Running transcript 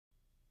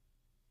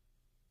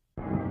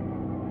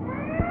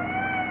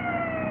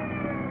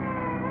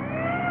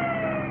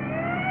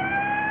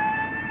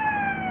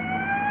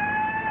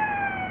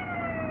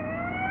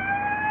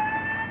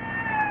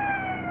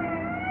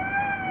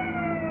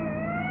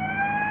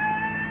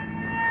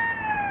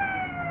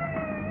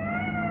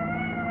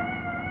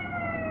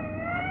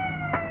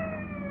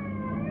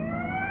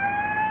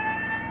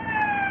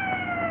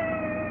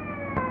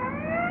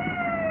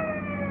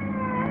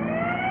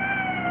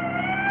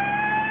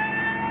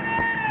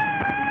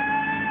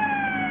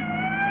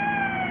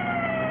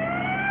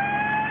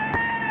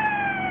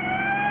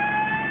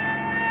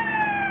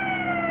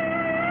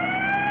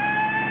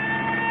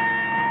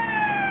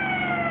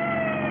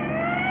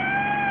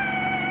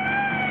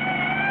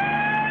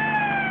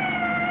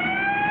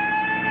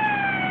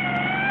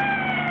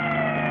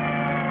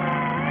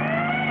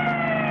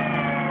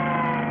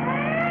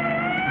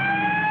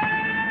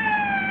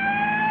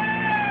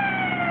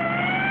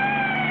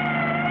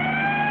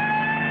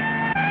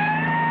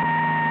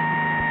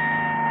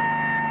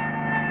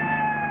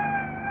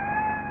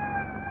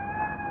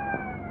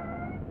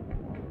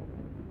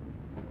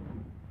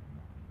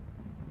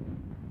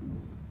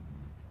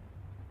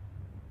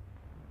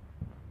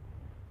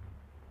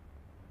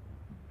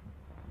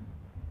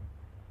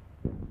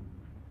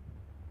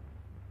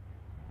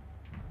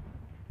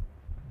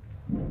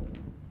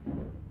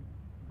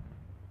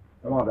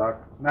on,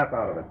 Doc. Snap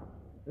out of it.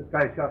 This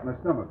guy's shot in the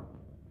stomach.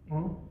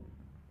 Hmm?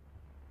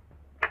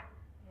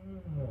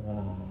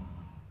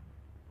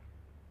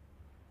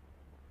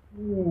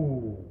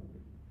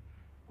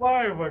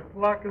 5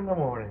 o'clock in the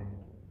morning.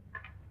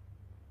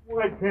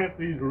 Why can't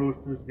these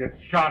roosters get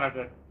shot at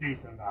a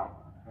decent hour?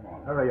 Come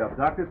on, hurry up,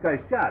 Doc. This guy's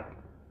shot.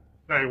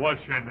 Say,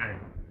 what's your name?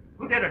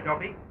 Who did it,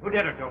 Dopey? Who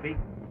did it, Dopey?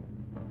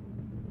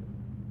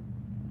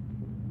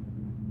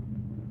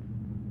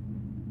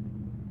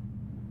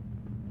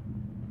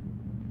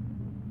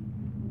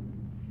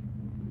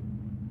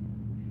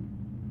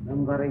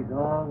 Somebody's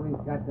always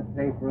got to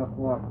pay for a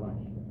four-flush,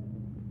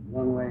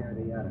 one way or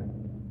the other.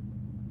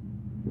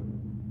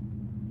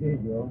 Gee,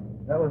 Joe,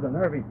 that was a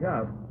nervy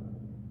job.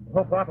 I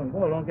hope Pop and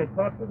Bull don't get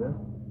caught for this.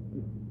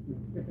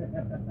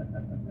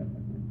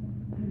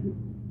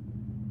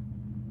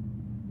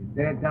 If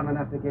they're dumb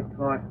enough to get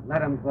caught, let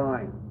them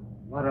by.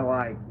 What do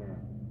I care?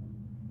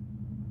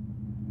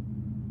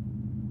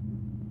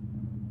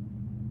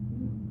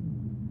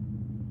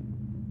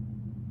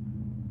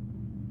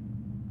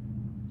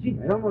 Gee,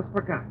 I almost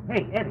forgot.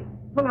 Hey, Eddie,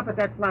 pull up at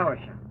that flower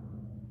shop.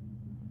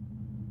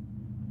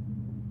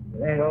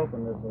 It ain't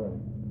open this early.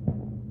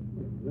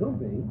 It will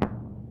be.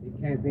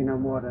 It can't be no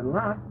more than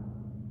luck.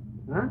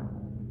 Huh?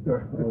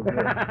 Sure.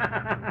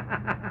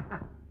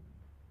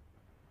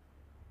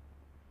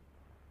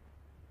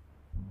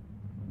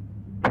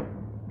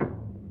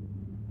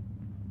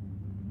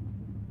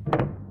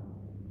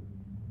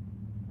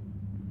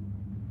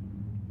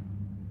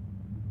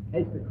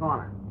 Face the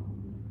corner.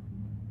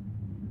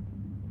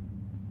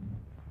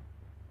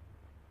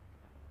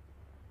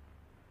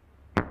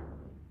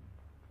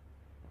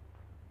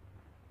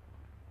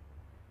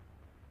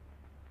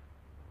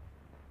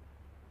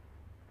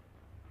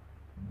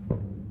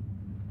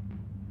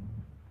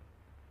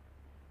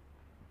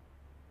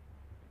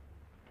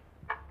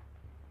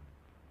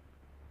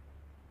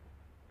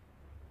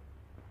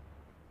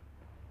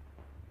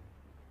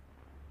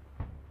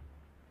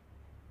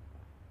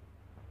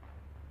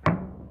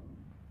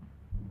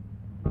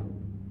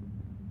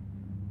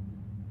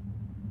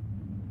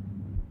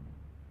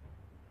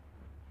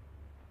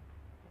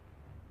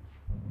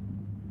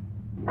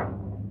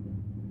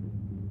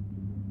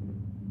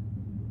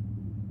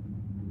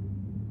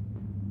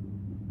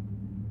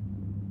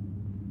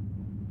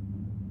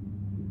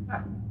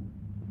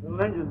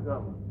 Little engine's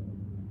trouble.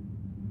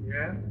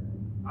 Yes?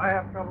 I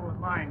have trouble with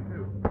mine,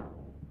 too.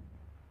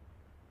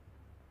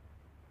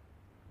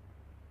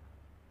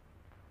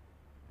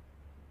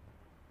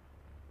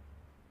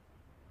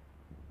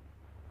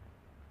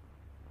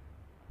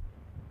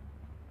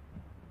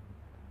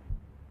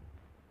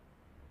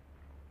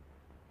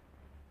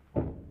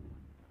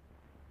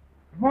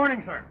 Good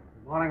morning, sir.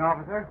 Good morning,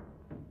 officer.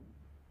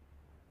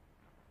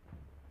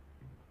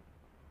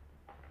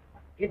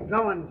 Get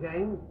going,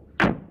 James.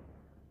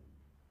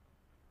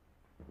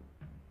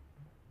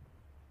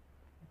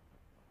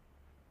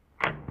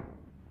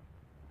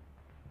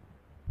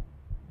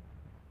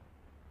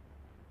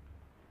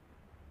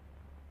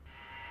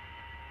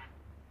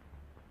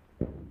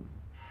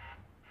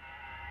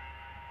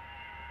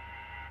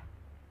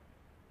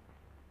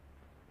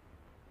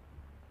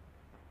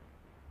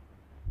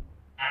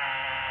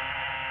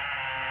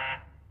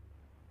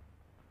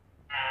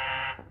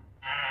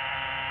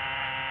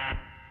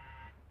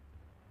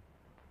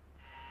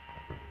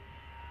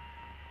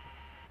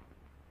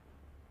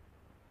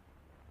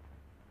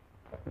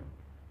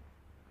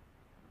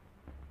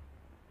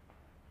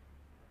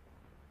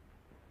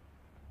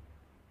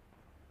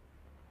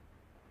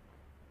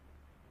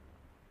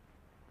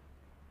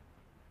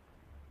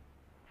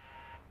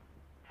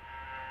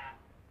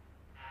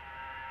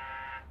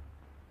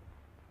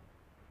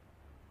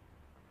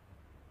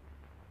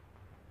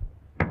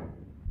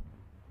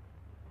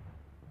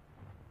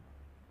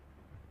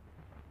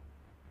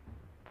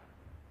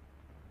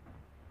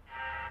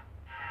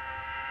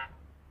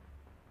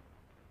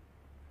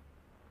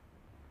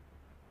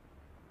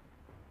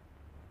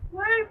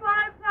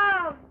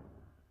 £25.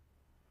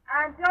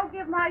 And don't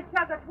give my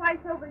chuck a twice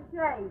over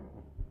shave.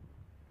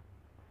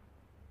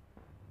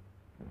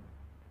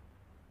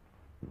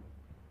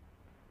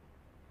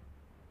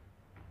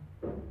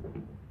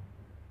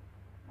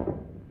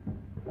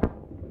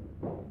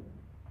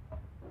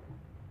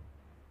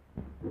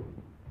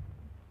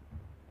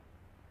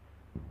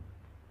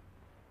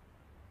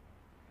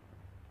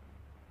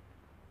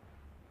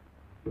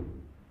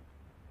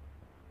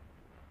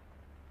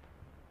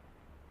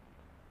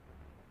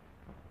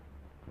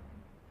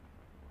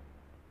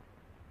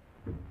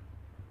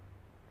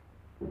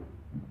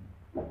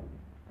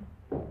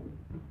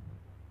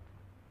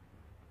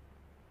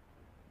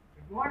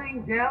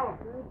 Morning, Jill.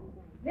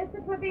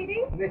 Mr.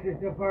 Pavidi?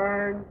 Mrs.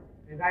 DeBurn.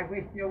 And I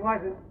wish you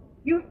wasn't.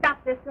 You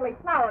stop this silly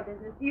flower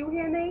business. Do you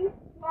hear me?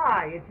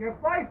 Why? It's your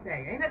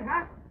birthday, ain't it,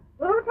 huh?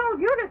 Well, who told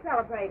you to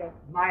celebrate it?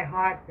 My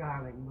heart,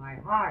 darling, my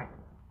heart.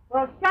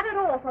 Well, shut it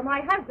off, or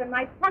my husband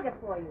might plug it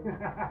for you.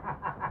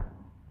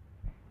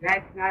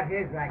 That's not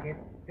his racket.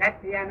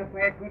 That piano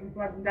player couldn't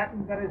plug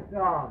nothing but a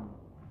song.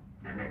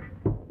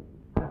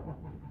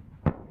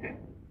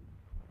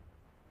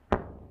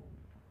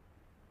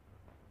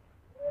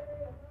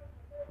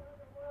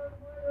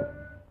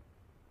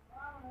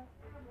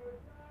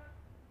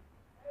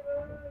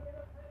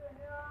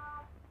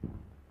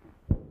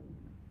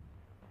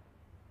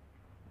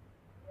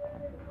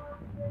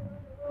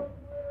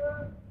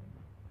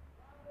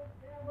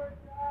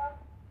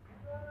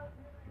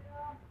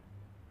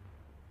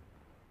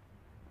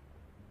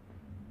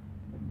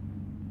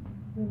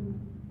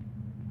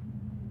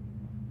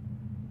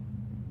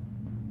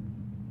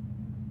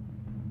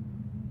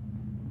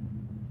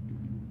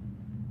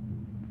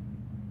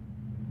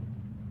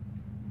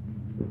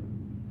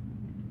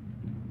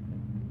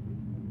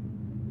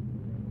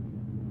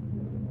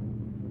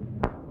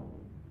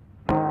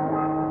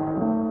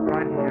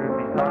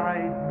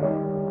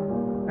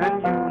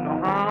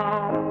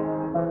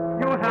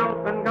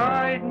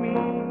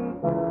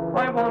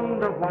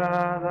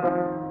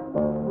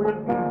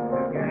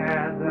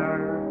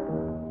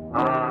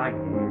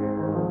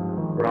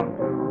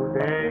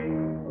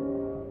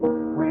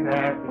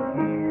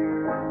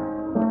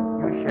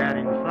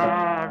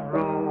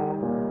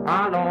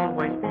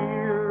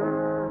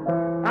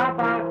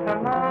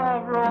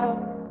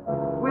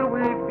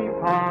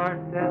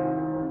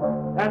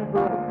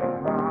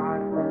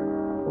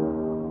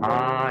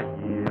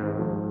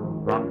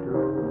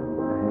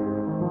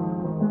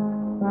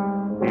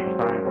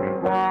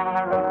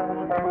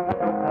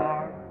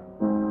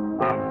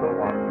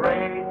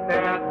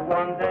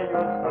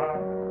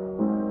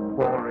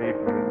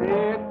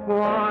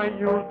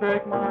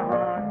 break my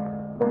heart.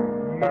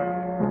 You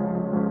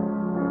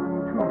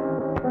too.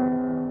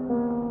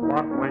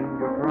 But when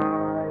you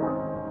cry,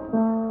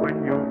 when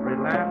you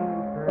relent,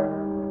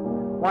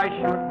 why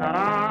should not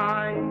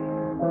I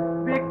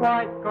be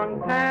quite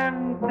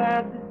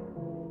contented?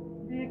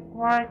 Be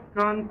quite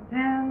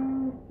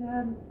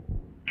contented.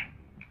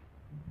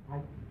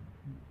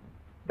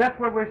 That's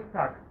where we're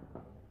stuck.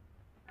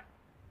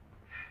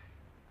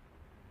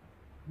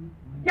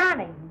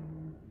 Johnny,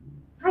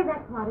 play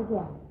that part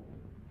again.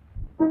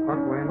 But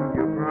when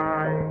you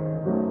cry,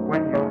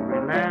 when you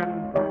relent,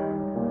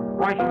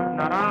 why should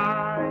not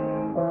I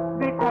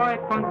be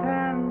quite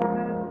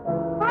contented?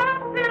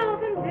 I'll still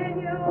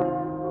continue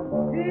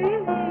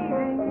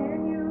believing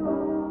in you.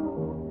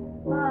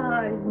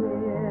 I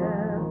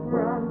live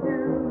from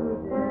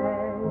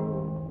today.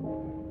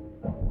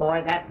 Boy,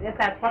 that's it.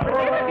 That's what we're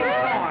looking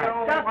for.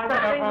 Just the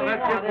thing we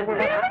want,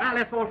 isn't it? Now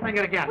let's all sing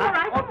it again. All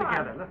right, all come on.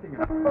 together. Let's sing it.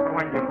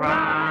 When you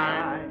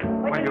cry,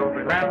 when you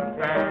relent,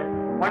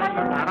 why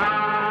should not I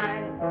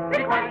be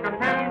quite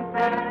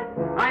contented?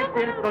 I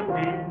still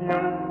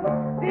continue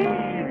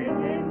believing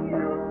in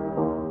you.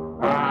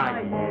 A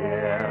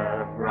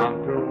year from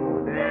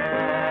today.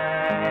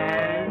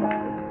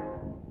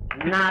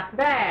 Not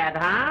bad,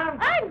 huh?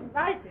 I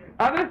like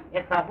it.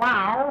 It's a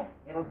wow.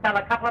 It'll sell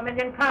a couple of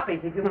million copies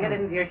if you can get it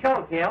into your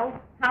show, Jill.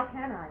 How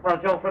can I? Well,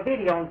 Joe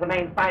Ferviti owns the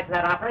main spice of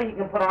that opera. He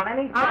can put on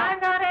any show. I'm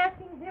not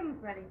asking him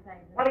for any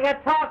favors. What are you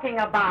talking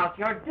about?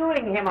 You're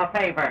doing him a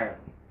favor.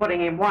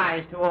 Putting him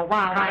wise to a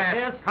wow like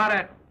this. Cut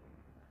it.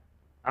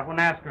 I won't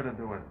ask her to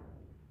do it.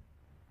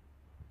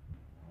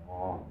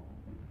 Oh.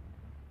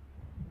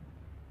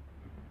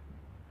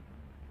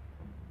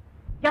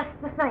 Just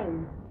the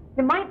same.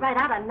 You might write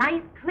out a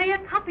nice, clear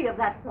copy of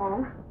that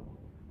song.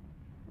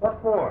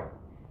 What for?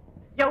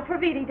 Joe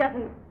Ferviti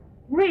doesn't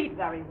read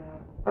very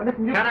well. But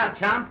listen, you... Shut up,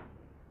 chump.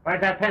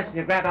 Where's that pencil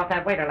you grabbed off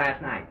that waiter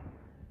last night?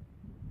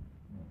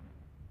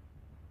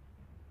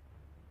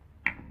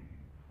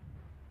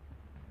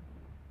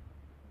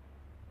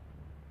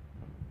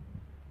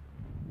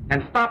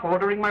 And stop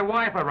ordering my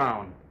wife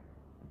around.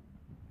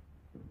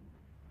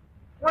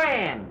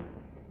 When?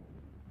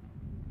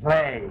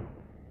 Play.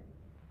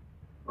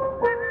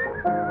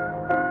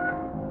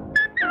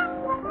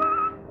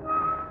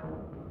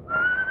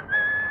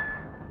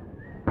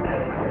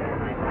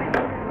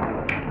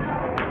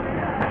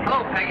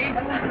 Hello, Peggy.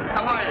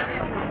 How are you?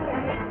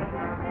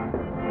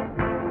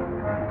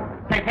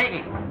 Say,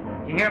 Peggy,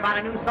 you hear about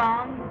a new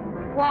song?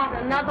 What,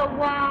 another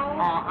wow?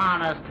 Oh,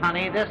 honest,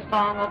 honey, this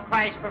song will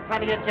price for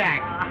plenty of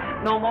jack.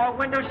 No more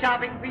window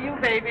shopping for you,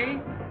 baby.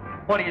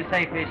 What do you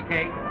say, Fish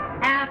Cake?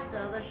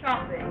 After the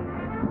shopping.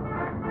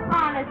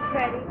 Honest,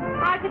 Freddie,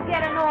 I could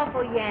get an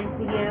awful yen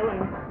for you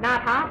and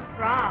not half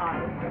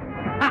price.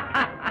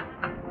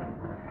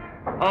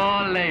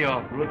 Oh, lay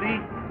off,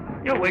 Ruthie.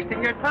 You're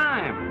wasting your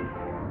time.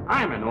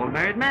 I'm an old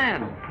married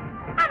man.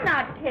 I'm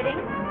not kidding.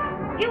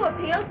 You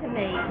appeal to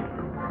me.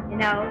 You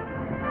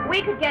know,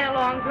 we could get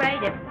along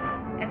great if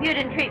you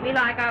didn't treat me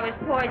like I was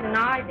poison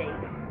ivy.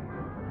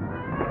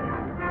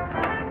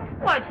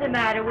 What's the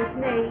matter with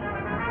me?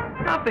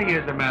 Nothing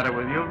is the matter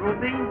with you,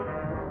 Ruthie.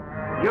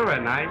 You're a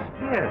nice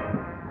kid.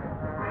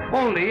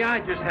 Only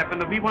I just happen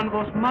to be one of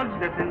those mugs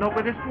that's in love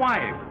with his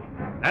wife.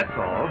 That's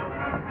all.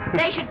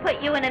 They should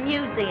put you in a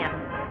museum.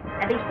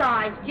 And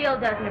besides, Jill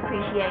doesn't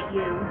appreciate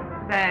you.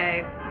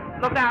 Say,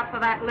 look out for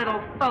that little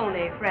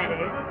phony,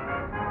 Freddie.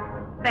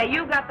 Say,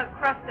 you got the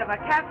crust of a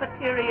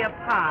cafeteria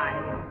pie.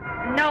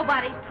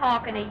 Nobody's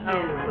talking to you.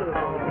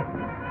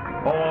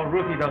 Oh,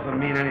 Ruthie doesn't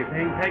mean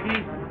anything,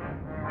 Peggy.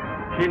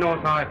 She knows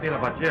how I feel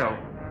about Jill.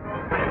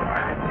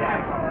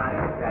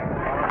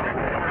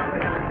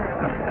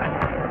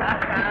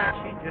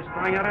 She's just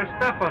throwing out her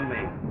stuff on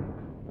me.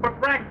 For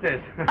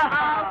practice.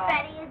 Oh,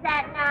 Freddie, is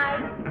that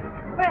nice?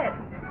 Fred.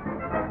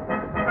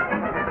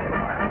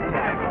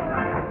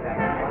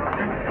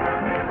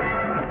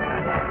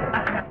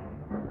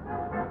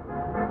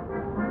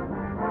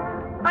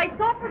 I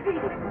saw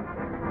Ferviti.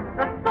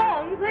 The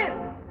song's in.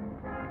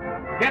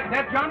 Get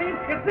that, Johnny?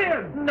 It's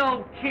in.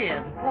 No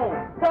kid. Oh,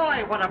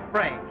 boy, what a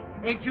break.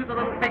 Ain't you the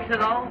little fixer,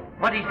 though?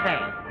 What'd he say?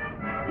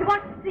 He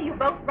wants to see you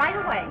both right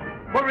away.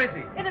 Where is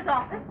he? In his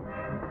office.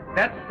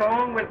 That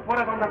song will put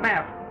it on the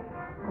map.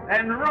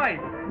 And right.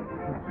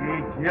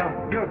 Gee, Jill,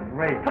 you're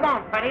great. Come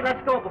on, Freddie,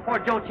 let's go before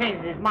Joe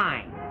changes his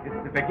mind. It's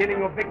the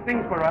beginning of big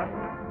things for us.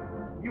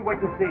 You wait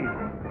and see.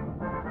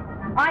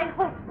 I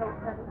hope so,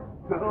 Freddie.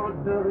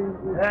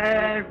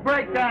 Hey,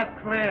 break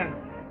that, Clint.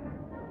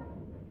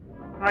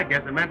 I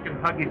guess a man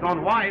can hug his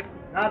own wife.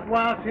 Not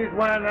while she's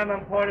wearing them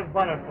imported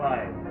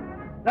butterflies.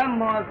 Them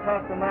moths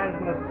cost a man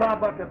from a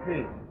sawbuck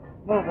apiece.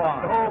 Move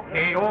on.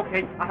 Okay.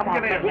 Come on,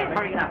 Freddie,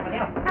 hurry up, will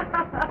you?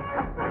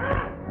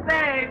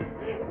 Say,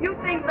 you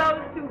think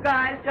those two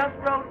guys just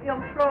wrote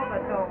Il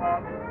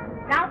Trovatore?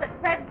 Now that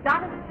Fred's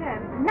got his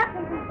chance,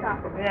 nothing can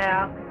stop him.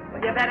 Yeah.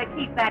 Well, you better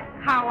keep that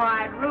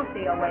cow-eyed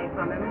Ruthie away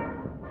from him.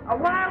 A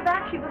while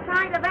back, she was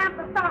trying to vamp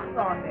the socks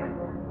off him.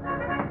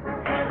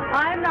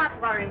 I'm not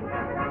worried.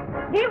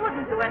 He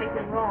wouldn't do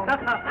anything wrong.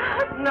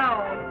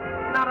 No,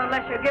 not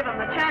unless you give him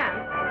the chance.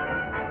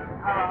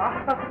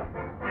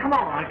 Come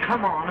on.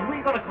 Who are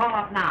you going to call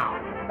up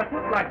now? The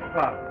Footlights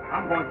Club.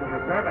 I'm going to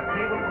reserve a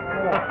table for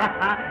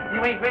 4.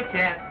 You ain't rich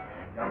yet.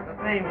 Just the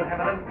same, we'll have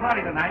a little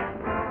party tonight.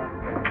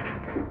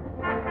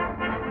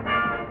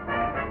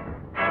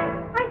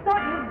 I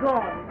thought you'd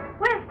gone.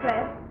 Where's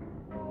Fred?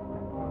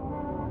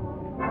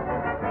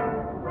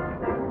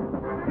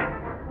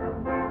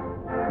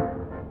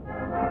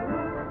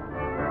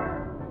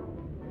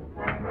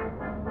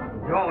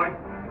 George,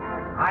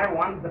 I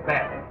won the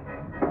bet.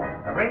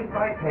 A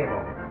ringside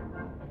table.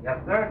 Yes,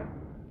 sir?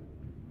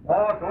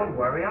 Oh, don't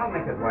worry. I'll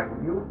make it right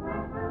for you.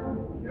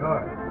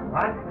 Sure.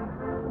 What?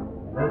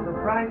 A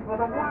surprise for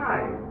the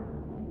wife.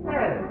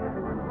 Yes.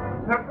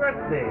 It's her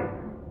birthday.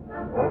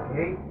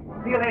 Okay.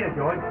 See you later,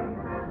 George.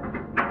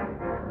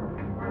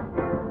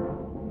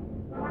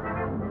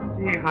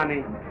 Gee,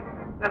 honey,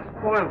 that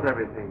spoils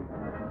everything.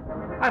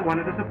 I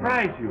wanted to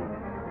surprise you.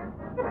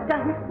 It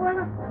doesn't spoil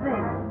a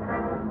thing.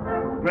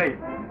 Great.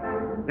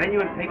 Then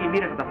you and Peggy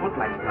meet us at the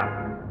Footlights Club.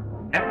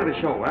 After the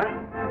show, huh?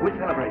 We're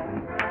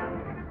celebrating.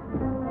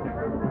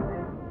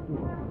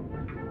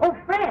 Oh,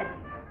 Fred.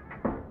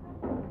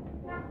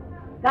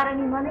 Got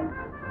any money?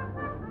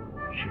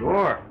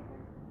 Sure.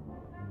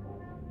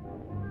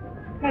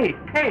 Hey.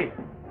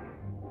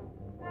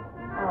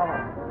 Oh.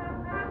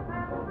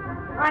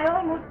 I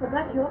almost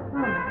forgot your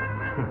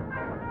promise.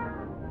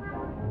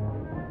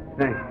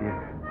 Thanks, dear.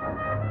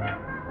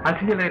 I'll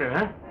see you later,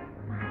 huh?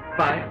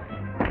 Bye.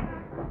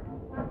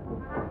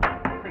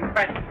 Say,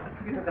 Fred,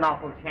 you took an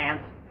awful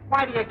chance.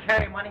 Why do you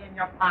carry money in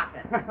your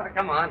pocket?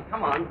 Come on.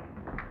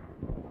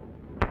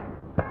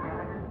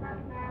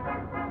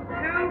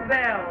 2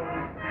 bells.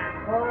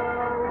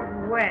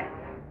 All wet.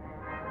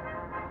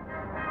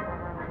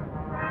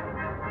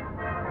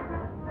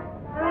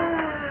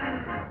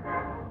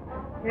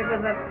 It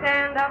was a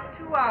stand-up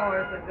 2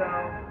 hours ago.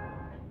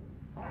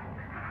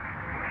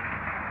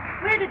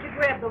 Where did you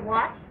grab the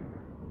watch?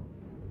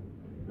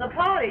 The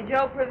party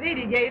Joe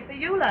Praviti gave for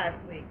you last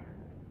week.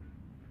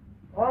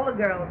 All the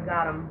girls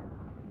got 'em.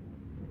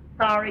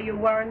 Sorry you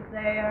weren't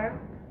there?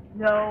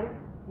 No,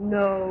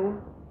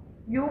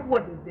 you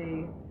wouldn't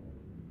be.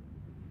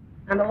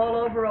 And all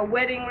over a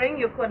wedding ring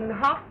you couldn't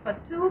hop for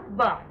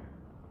 $2.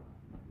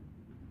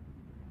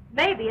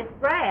 Maybe it's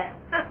brass.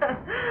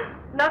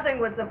 Nothing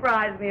would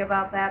surprise me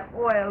about that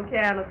oil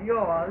can of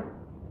yours.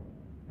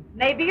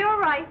 Maybe you're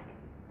right.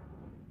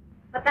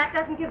 But that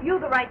doesn't give you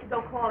the right to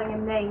go calling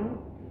him names.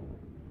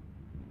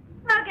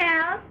 Hello,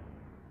 gals.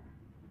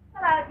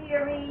 Hello,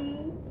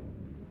 dearie.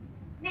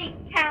 Neat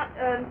count,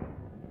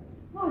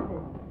 who's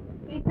it?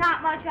 He's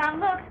not much on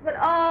looks, but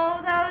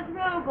oh, those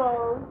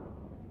rubles.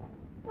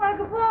 Well,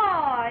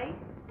 goodbye.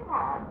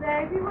 Oh,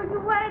 baby, was you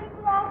waiting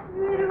for all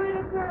three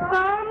little girls?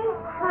 Some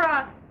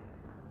crust.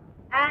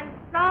 And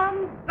some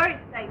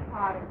birthday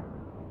party.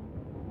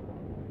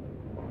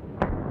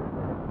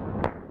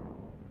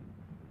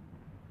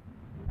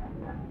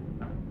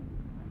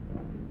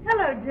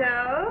 Hello,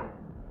 Joe.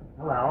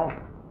 Hello.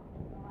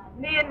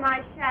 Me and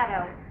my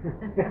shadow.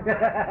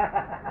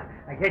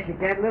 I guess you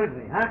can't lose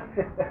me, huh?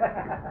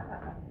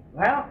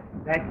 Well,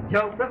 that's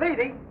Joe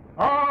Praviti.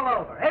 All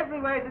over.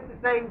 Everywhere at the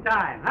same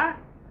time, huh?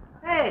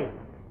 Hey,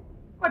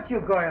 what you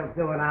girls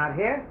doing out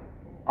here?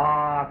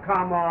 Oh,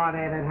 come on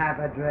in and have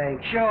a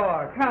drink.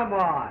 Sure, come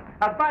on.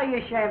 I'll buy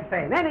you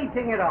champagne.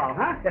 Anything at all,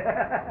 huh?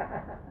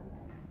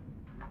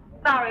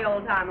 Sorry,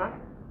 old-timer.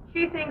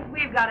 She thinks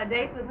we've got a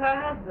date with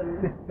her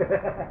husband.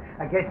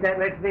 I guess that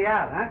lets me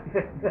out, huh?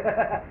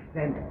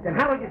 then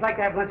how would you like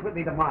to have lunch with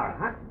me tomorrow,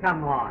 huh?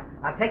 Come on.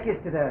 I'll take you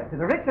to the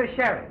Ritz or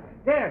Sherry.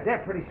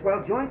 They're pretty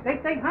swell joints,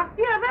 ain't they, huh?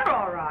 Yeah, they're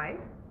all right.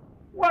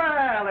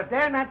 Well, if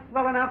they're not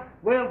swell enough,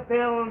 we'll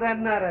build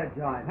another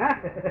joint, huh?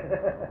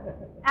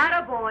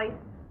 Attaboy.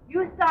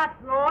 You start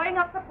drawing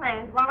up the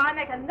plans while I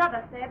make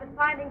another stab at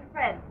finding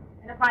Fred.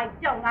 And if I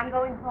don't, I'm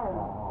going home.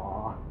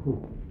 Aw.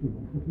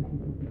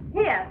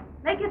 Here,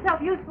 make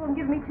yourself useful and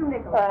give me 2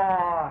 nickels.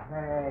 Oh,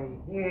 hey,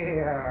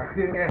 here.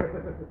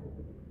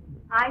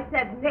 I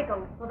said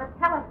nickels for the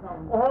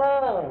telephone.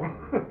 Oh.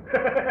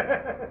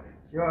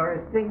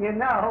 Surest thing you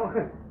know.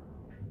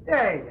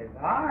 There you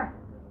are.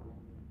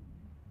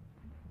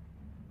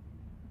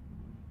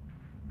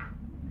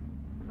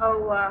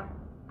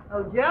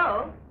 Oh,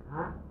 Joe?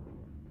 Huh?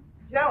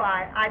 Joe,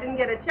 I didn't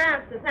get a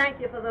chance to thank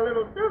you for the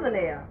little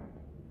souvenir.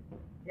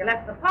 You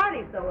left the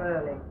party so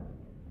early.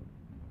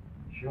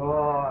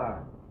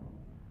 Sure.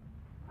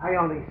 I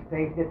only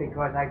staged it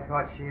because I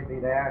thought she'd be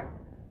there.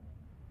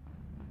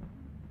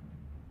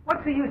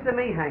 What's the use of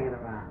me hanging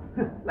around?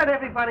 Let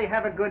everybody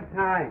have a good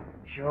time.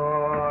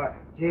 Sure.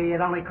 Gee,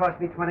 it only cost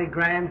me 20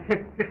 grand.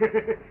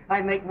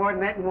 I make more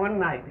than that in one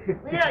night.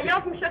 Yeah,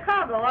 you're from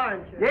Chicago,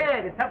 aren't you?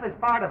 Yeah, the toughest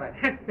part of it.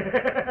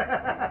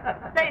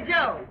 Say,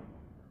 Joe,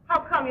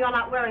 how come you're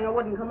not wearing a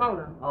wooden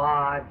kimono?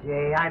 Oh,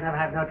 gee, I never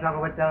have no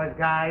trouble with those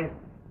guys.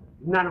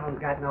 None of them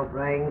got no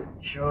brains.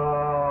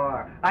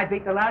 Sure. I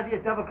beat the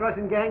lousiest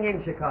double-crossing gang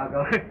in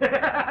Chicago.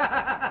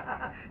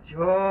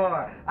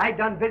 Sure. I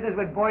done business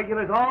with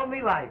burglars all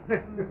my life.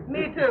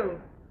 Me too.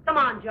 Come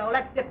on, Joe,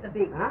 let's dip the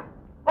beat. Huh?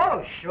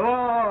 Oh,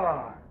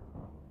 sure.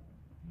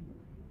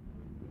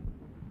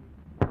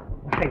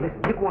 Hey,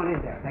 listen, you go on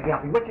in there. Peggy,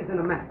 I'll be with you in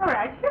a minute. All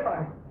right,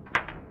 sure.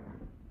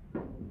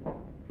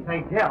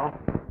 Say, Jill,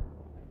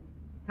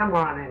 come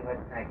on in with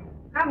Peggy.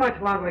 How much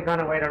longer are we going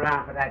to wait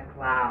around for that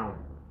clown?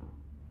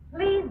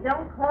 Please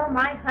don't call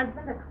my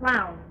husband a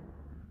clown.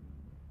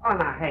 Oh,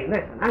 now, hey,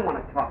 listen, I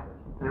want to talk with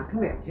you. Now,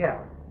 come here, Jill.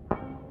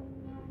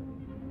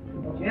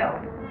 Jill.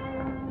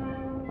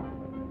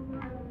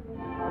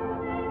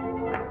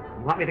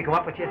 You want me to go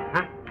up with you,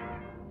 huh?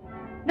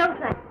 No,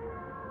 thanks.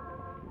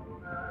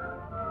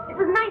 It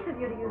was nice of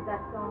you to use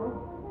that song.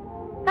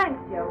 Thanks,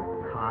 Joe.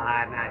 Oh,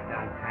 now,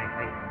 don't thank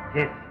me.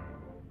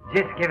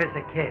 Just give us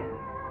a kiss.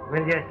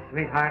 Will you,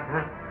 sweetheart,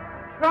 huh?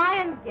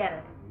 Try and get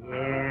it.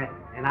 Yeah,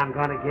 and I'm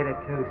going to get it,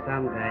 too,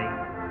 someday.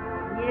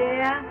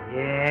 Yeah?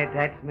 Yeah,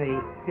 that's me.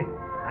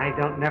 I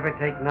don't never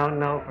take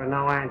no for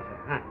no answer,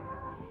 huh?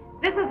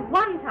 This is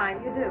one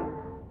time you do.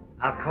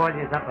 I'll call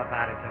you up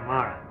about it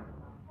tomorrow.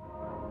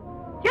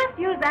 Just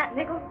use that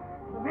nickel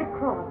for Red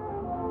Cross.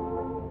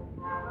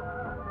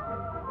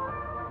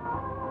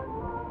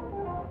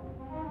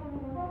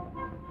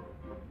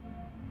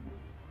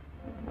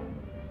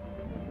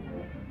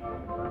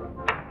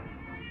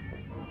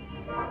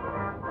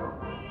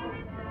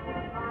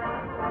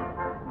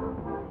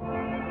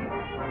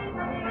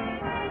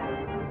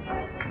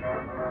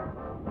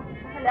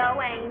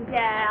 Hello, Angel.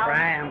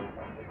 Graham.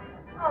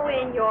 Oh,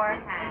 in your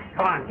hat.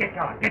 Come on, get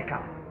going, get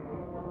going.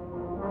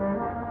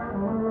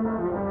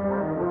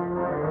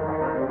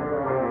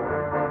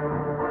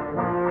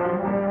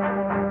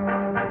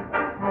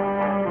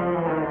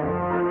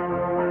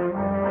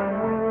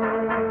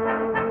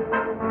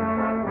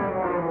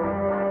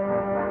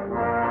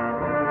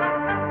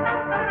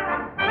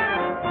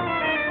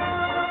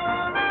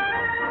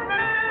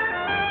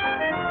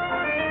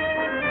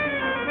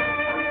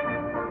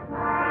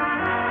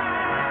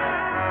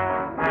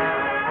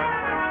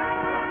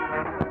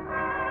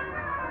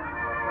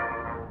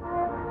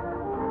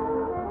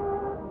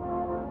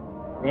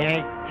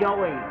 There's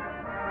Joey.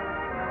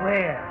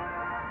 Where?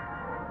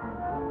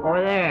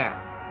 Over there.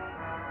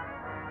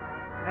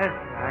 That's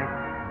right.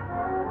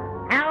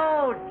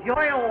 Hello,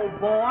 Joey, old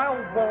boy,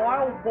 old boy,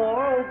 old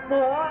boy, old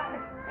boy.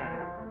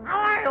 How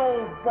are you,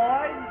 old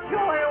boy?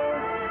 Joey,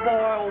 old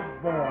boy, old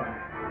boy.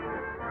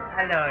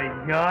 Hello,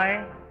 Joy.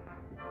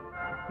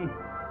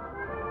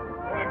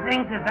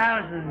 Thanks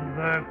 1,000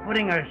 for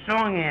putting our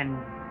song in,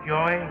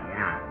 Joy.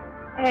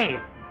 Hey,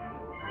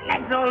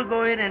 let's all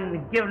go in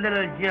and give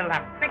little Jill a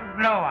big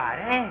blowout,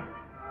 eh?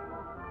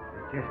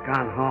 Just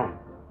gone home.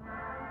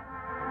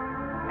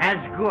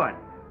 That's good.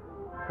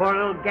 Poor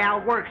little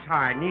gal works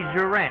hard, needs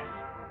a rest.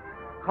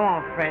 Come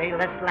on, Freddie,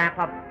 let's lap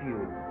up a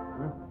few.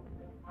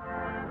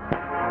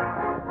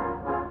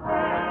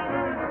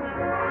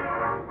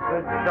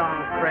 Good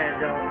song,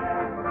 Fredo.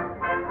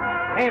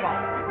 Table.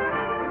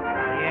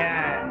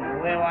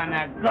 Yeah, we're on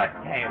a good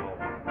table.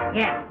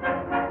 Yes.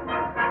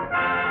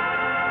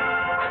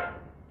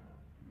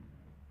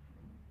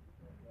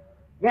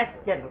 Yes,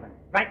 gentlemen.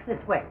 Right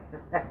this way.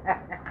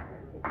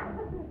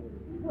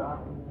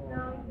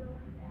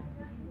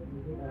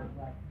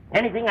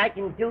 Anything I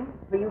can do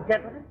for you,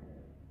 gentlemen?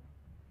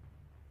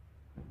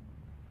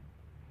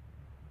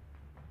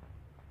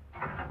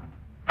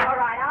 All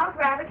right, I'll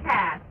grab a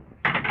cab.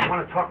 I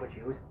want to talk with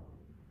you.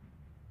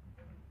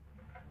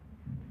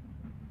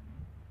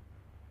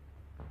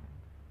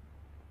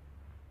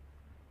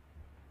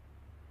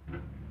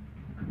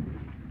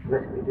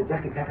 Listen, you do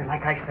just exactly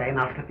like I say, and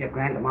I'll slip you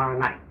 $1,000 tomorrow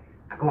night.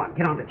 Now, go on,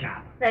 get on the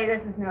job. Say,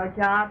 this is no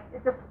job.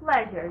 It's a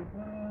pleasure.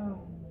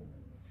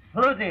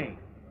 Flutie.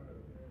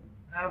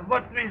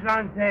 Votre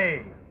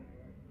santé.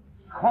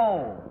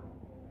 Cold.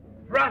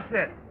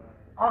 Russet.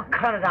 I'll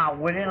cut it out,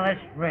 will you? Let's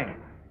drink.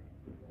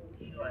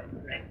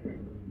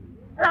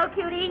 Hello,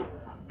 cutie.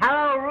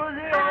 Hello,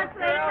 Rosie. Hello,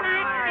 sweetie.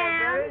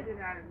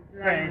 Can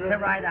I Hey, sit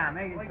right down.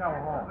 Make it go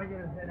home. We're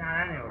going to sit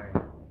down anyway.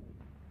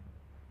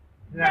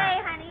 Hey,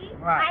 honey.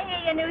 What? I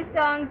hear your new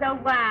songs are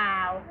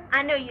wow.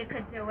 I knew you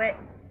could do it.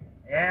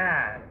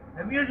 Yeah,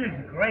 the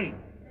music's great.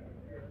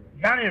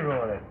 Johnny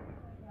wrote it.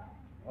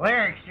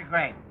 Lyrics are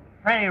great.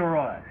 Freddie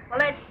wrote it. Well,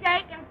 let's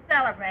shake and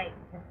celebrate.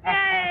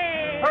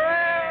 Yay!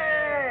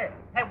 Hooray!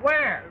 Hey,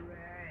 where?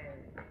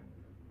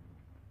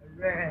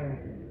 Hooray.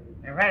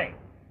 Hey, ready?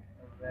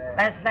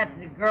 Let's let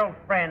the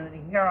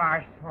girlfriend hear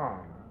our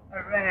song.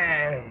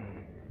 Hooray.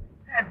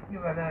 Let's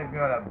give a little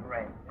girl a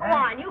break. Go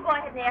on, you go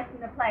ahead and ask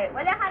him to play it,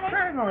 will you, honey?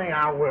 Certainly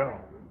I will.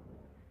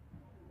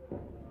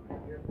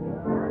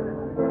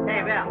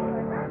 Hey, Bill.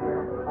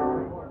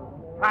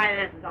 Try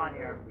this on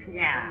your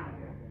piano.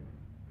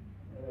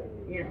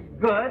 It's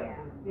good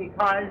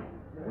because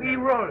we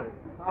wrote it.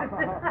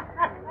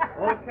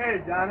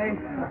 Okay, Johnny.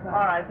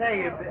 All right, there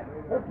you Bill.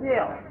 Oh,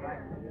 Bill.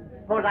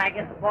 Suppose I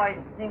get the boys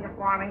to sing it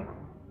for me?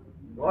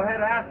 Go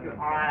ahead, ask him.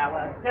 All right, I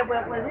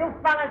will. Will you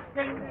fellas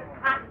sing this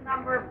hot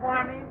number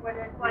for me?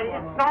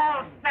 It's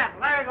all set.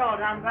 There you go,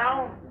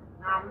 dumbbell.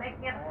 Now make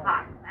it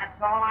hot.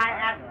 That's all I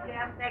ask you.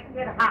 Make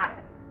it hot.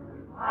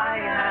 I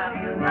have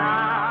you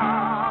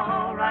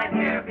now, right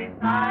here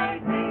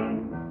beside me,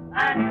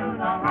 and you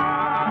know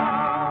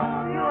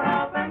how you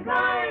help and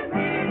guide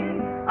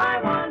me.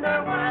 I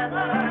wonder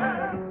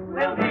whether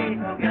we'll be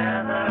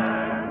together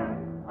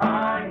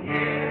a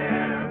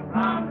year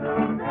from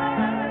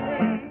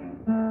today.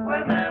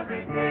 With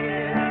every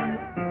tear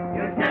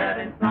you shed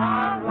in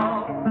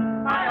sorrow,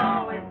 I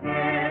always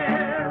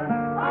hear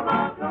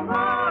about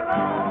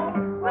tomorrow.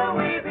 Will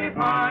we be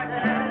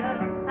parted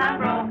and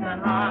broken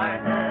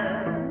hearted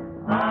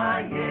a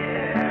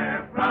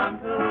year from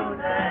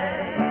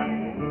today?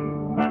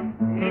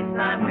 Each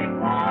time we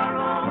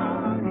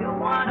quarrel, you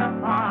want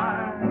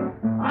apart.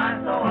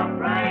 I'm so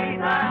afraid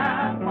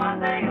that one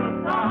day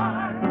you'll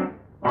start.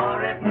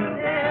 For if you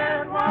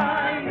did,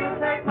 why, you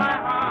take my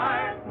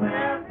heart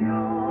with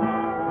you.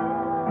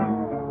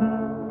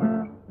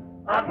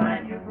 But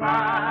when you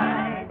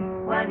cry,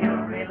 when you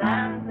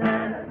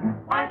relented,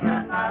 why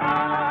should not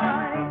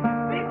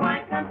I be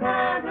quite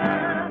contented?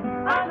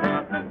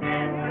 I'll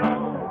continue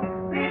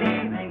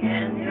believing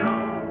in you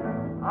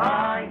a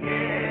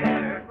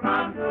year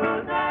from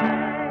today.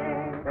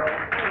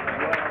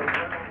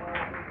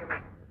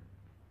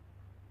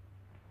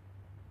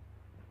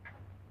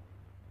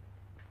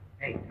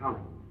 Hey, Tony.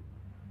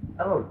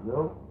 Hello,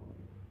 Joe.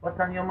 What's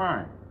on your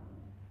mind?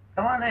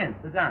 Come on in,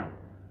 sit down.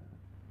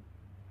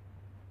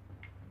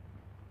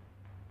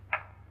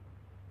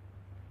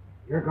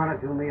 You're going to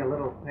do me a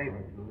little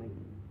favor, Tony.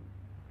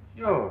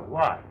 Sure,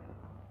 what?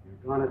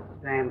 You're going to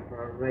stand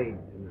for a raid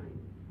tonight.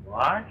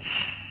 What?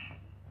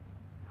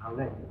 Now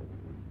listen.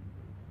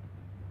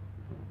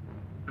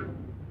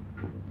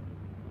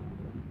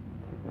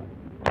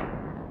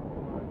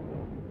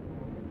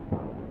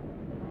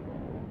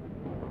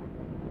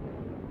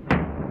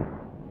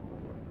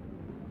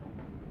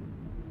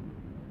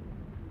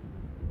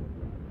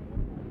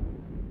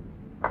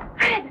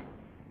 Fred!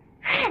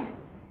 Fred!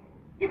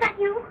 Is that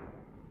you?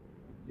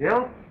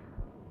 Jill?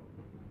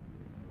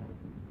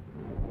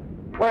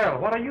 Well,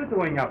 what are you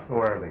doing up so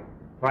early?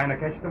 Trying to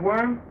catch the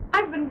worm?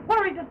 I've been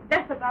worried to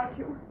death about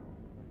you.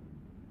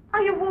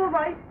 Are you all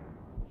right?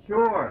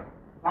 Sure.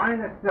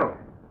 Fine as silk.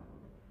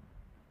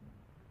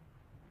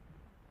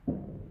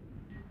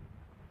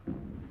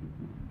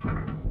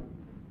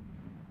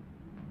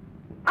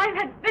 I've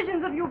had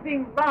visions of you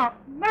being robbed,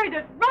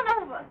 murdered,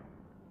 run over.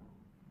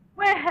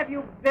 Where have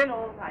you been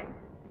all night?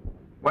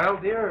 Well,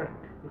 dear,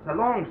 it's a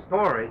long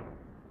story.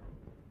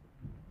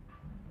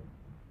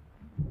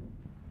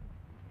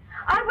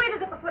 I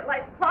waited at the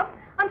Footlights Club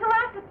until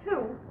after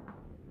 2.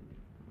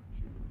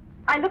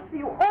 I looked for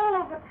you all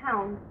over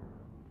town.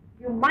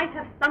 You might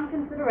have some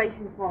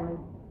consideration for me.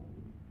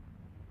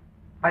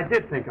 I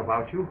did think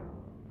about you.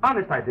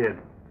 Honest, I did.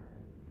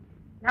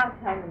 Now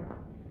tell me,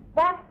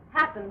 what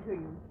happened to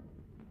you?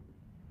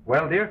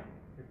 Well, dear,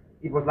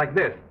 it was like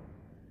this.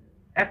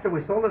 After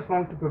we sold the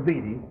song to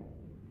Pavidi,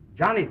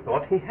 Johnny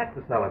thought he had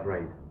to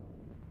celebrate.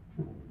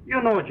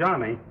 You know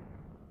Johnny.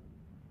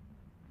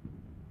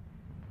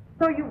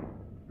 So you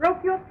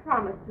broke your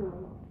promise to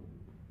me.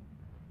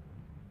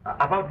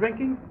 About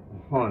drinking?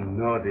 Oh,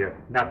 no, dear.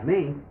 Not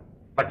me.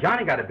 But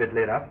Johnny got a bit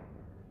lit up.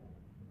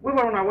 We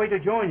were on our way to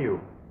join you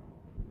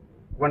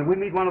when we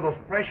meet one of those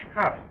fresh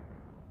cops.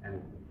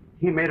 And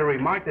he made a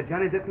remark that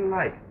Johnny didn't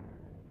like.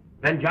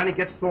 Then Johnny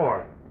gets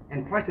sore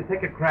and tries to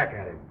take a crack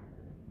at him.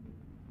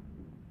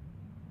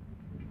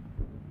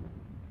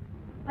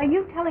 Are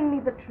you telling me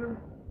the truth?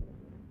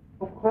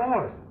 Of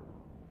course.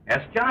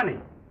 Ask Johnny.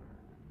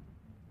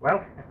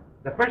 Well,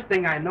 the first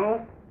thing I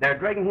know, they're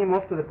dragging him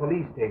off to the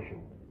police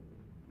station.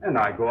 And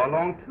I go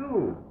along,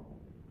 too.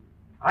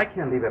 I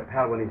can't leave a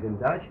pal when he's in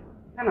Dutch,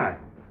 can I?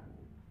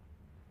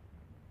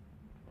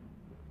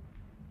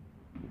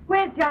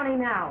 Where's Johnny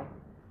now?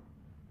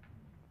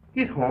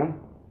 He's home.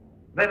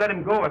 They let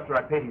him go after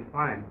I paid his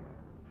fine.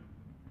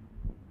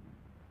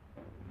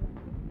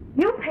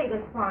 You paid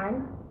his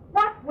fine.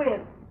 What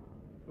with?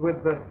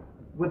 With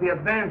the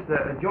advance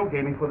Joe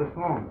gave me for the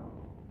song.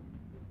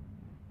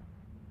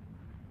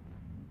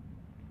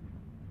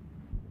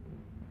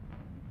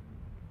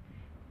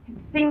 It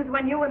seems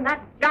when you and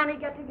that Johnny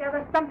get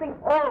together, something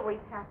always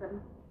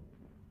happens.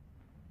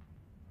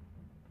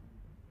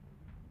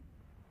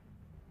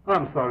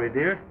 I'm sorry,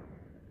 dear.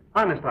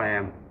 Honest, I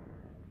am.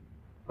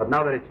 But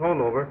now that it's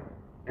all over,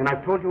 and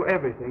I've told you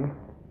everything,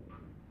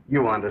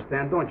 you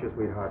understand, don't you,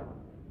 sweetheart?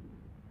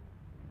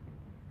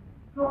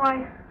 Oh,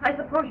 I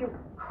suppose you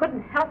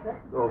couldn't help it.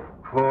 Of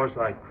course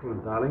I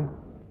could, darling.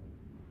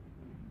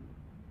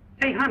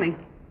 Hey, honey,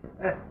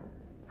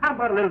 how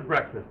about a little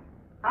breakfast?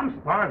 I'm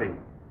starving.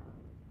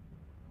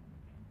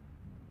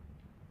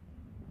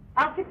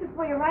 I'll fix it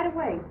for you right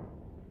away.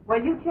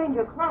 While you change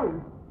your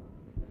clothes.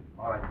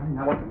 All right, honey,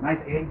 now what's nice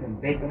eggs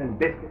and bacon and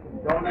biscuits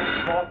and donuts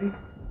and coffee?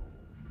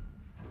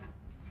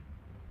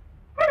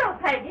 Hello,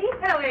 Peggy.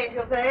 Hello,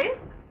 Angel Face.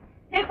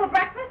 Here for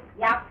breakfast?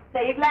 Yep.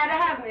 Say you're glad to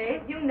have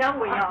me. You know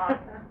we are.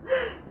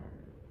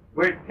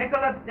 We're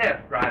tickled to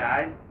death, Bright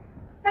Eyes.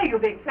 Hey, you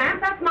big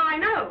tramp, that's my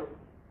nose.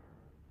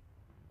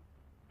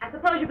 I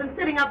suppose you've been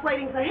sitting up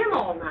waiting for him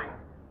all night.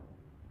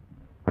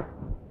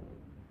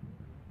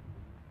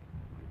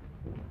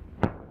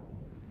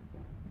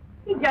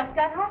 He just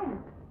got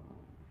home.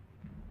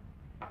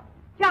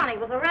 Johnny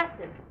was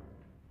arrested.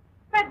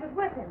 Fred was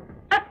with him.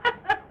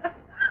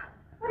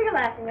 What are you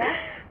laughing at?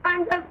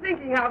 I'm just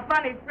thinking how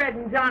funny Fred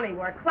and Johnny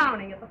were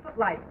clowning at the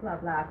Footlights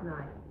Club last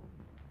night.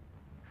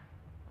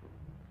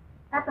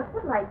 At the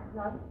Footlights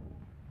Club?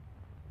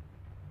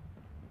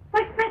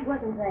 Why, Fred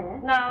wasn't there.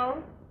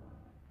 No.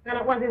 Then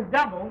it was his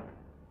double.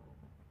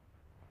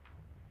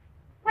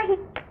 Why, he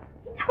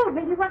told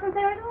me he wasn't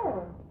there at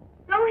all.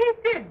 So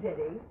he did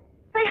he?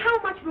 Say,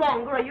 how much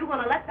longer are you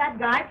going to let that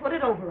guy put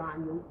it over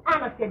on you?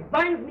 Honest, it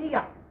burns me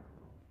up.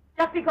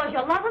 Just because you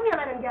love him, you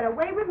let him get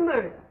away with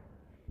murder.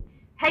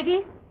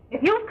 Peggy,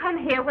 if you've come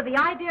here with the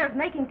idea of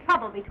making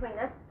trouble between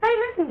us... Hey,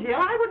 listen, Jill,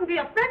 I wouldn't be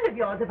a friend of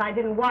yours if I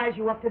didn't wise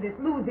you up to this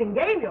losing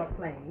game you're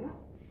playing.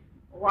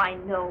 Oh, I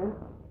know.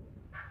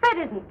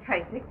 Fred isn't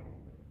perfect.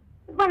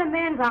 But when a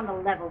man's on the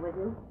level with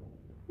you,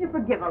 you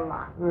forgive a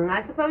lot.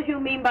 I suppose you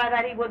mean by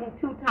that he wouldn't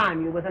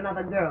two-time you with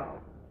another girl.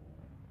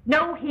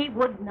 No, he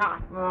would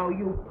not. Oh,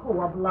 you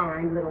poor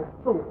blind little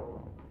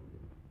fool.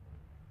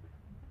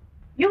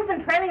 You've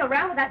been trailing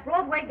around with that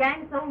Broadway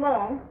gang so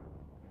long,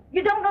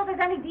 you don't know there's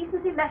any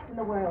decency left in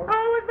the world.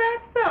 Oh, is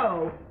that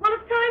so? Well,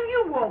 it's time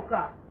you woke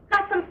up.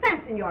 Got some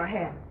sense in your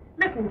head.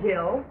 Listen,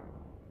 Jill,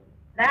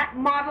 that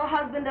model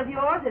husband of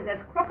yours is as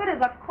crooked as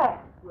a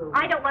corkscrew.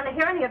 I don't want to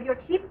hear any of your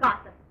cheap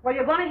gossip. Well,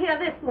 you're going to hear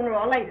this sooner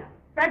or later.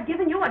 Fred's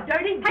giving you a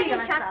dirty deal. Peggy,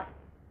 shut up.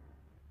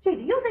 Gee,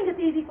 do you think it's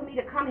easy for me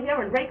to come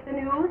here and break the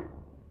news?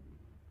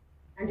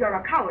 And you're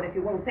a coward if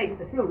you won't face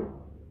the truth.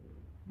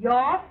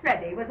 Your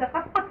Freddie was at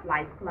the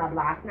Footlights Club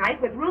last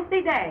night with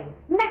Ruthie Day,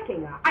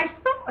 necking her. I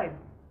saw him.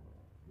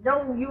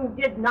 No, you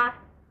did not.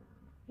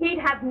 He'd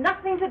have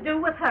nothing to do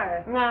with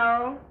her.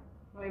 No.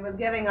 Well, he was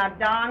giving a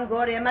darn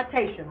good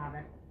imitation of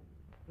it.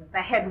 With the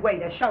head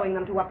waiter showing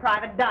them to a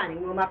private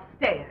dining room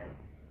upstairs.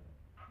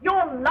 You're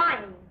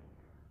lying.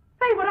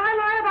 Say, would I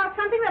lie about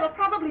something that'll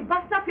probably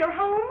bust up your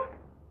home?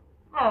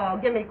 Oh,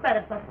 give me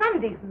credit for some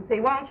decency,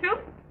 won't you?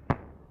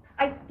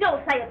 I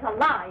still say it's a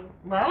lie.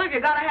 Well, if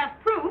you gotta have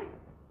proof,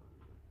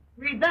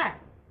 read that.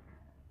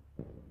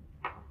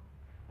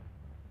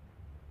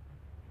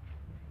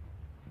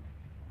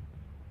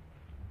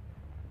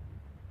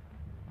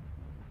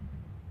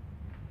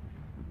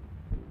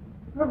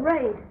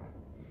 Wray.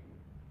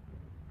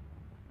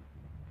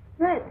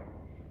 Fred.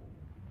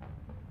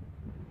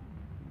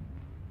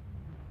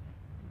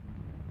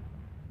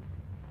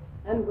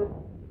 And with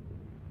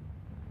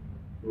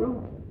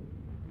Ruth.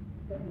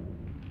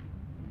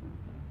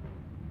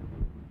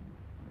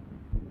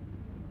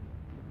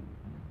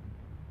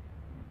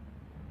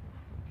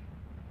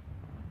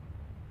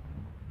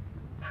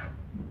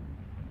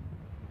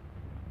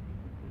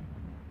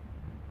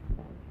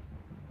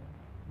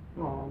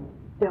 Oh,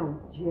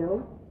 don't,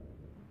 Jill.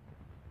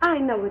 I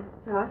know it's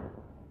tough.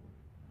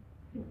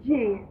 But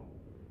gee,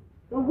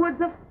 the woods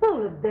are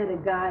full of better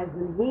guys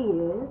than he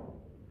is.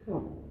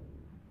 Come.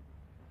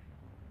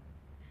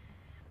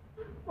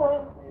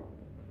 Oh.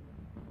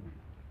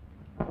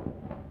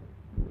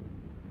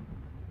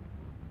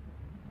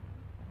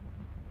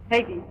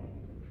 Peggy,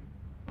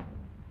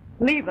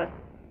 leave us.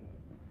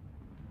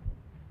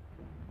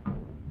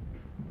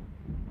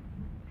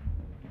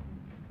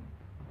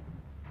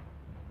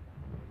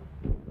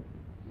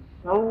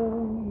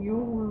 So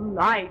you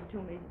lied to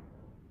me.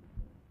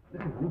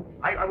 Listen,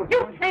 I was...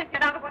 You can't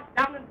get out of what's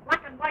down in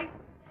black and white.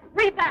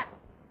 Read that.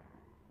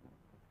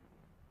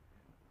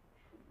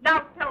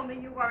 Now tell me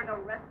you weren't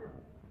arrested.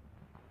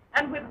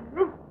 And with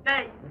Ruth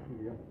Day. Listen,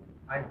 dear,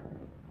 I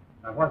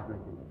was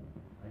drinking.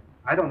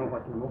 I don't know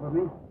what came over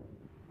me.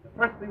 The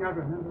first thing I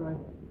remember,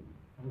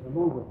 I was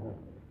alone with her.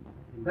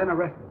 And then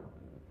arrested.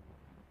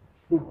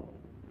 You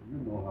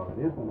know how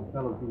it is when a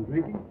fellow's been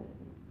drinking.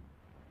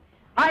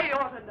 I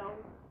ought to know.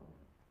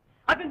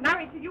 I've been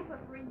married to you for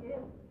 3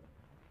 years.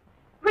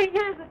 3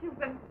 years that you've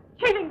been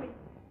cheating me,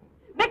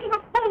 making a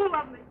fool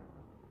of me.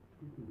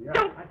 Dear,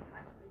 Don't touch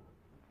me.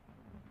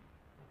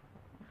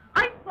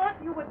 I thought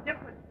you were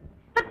different.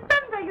 That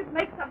someday you'd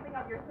make something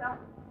of yourself.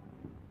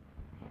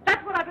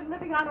 That's what I've been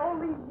living on all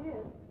these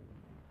years.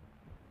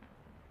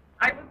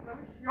 I was so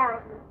sure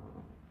of you.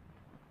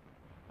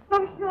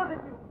 So sure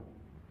that you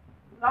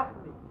loved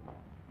me.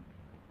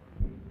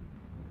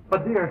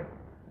 But, dear,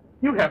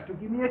 you have to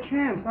give me a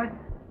chance.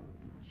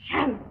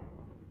 Chance?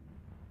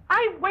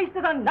 I've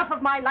wasted enough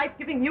of my life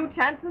giving you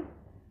chances.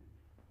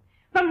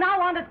 From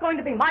now on, it's going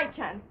to be my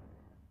chance.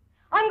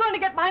 I'm going to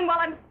get mine while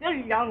I'm still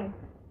young.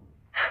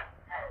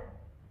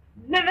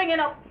 Living in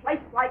a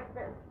place like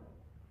this.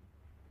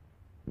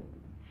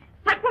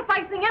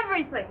 Sacrificing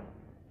everything.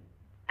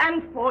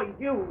 And for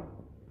you.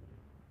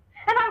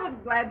 And I was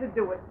glad to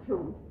do it,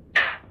 too.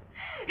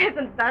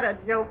 Isn't that a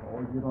joke? Oh,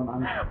 you don't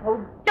understand.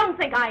 Oh, don't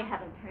think I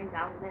haven't turned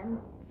down men.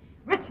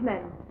 Rich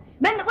men.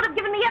 Men that would have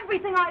given me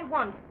everything I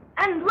want.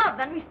 And love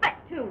and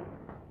respect, too.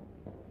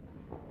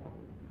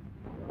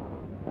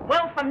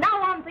 Well, from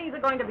now on, things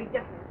are going to be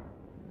different.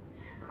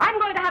 I'm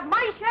going to have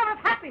my share of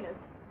happiness.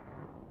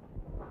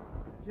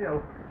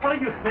 Jill, what are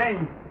you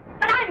saying?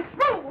 But I'm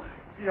through!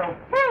 Jill.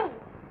 Through!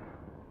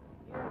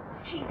 You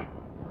cheat!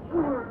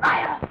 You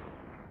liar!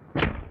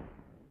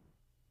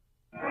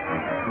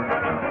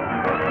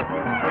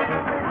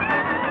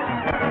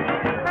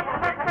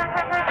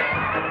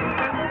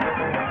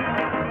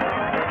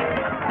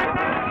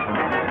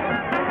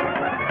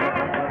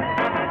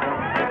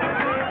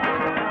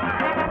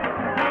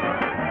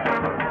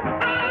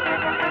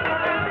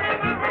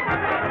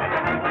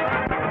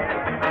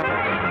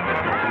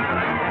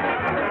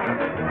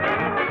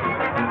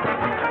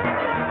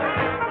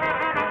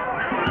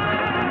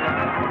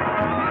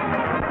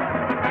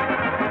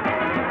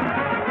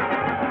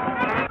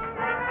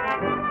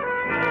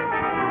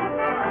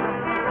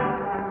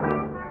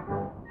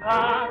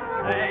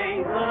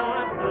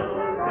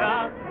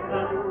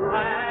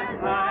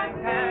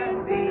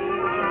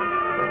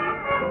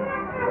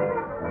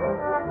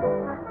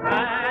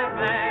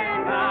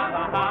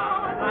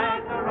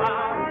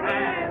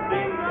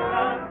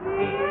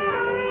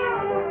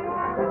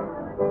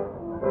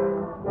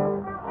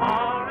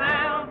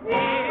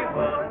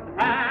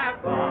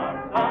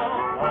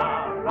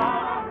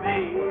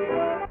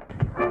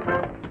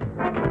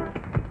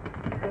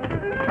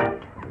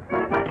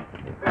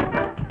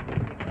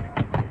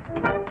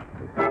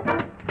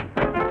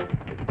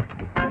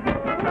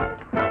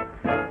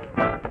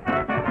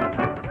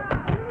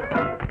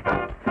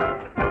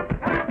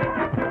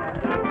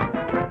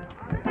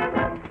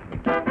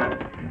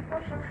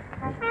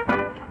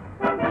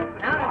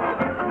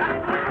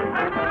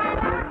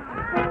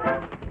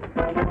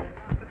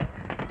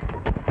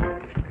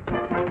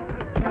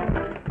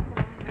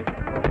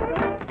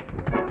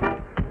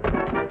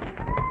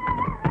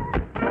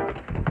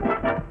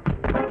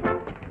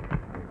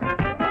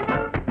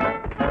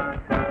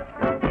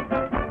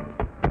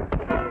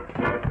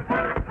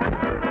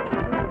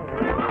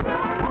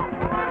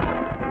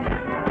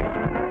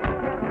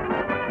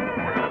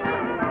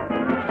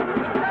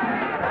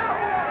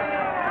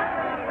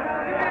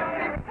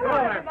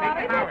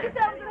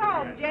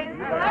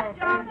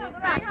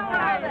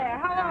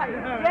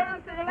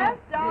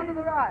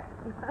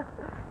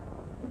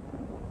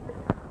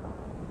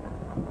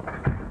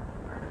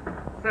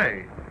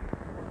 Say,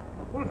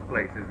 whose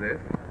place is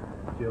this?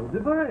 Joe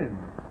Devine.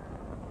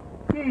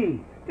 Gee,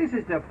 this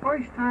is the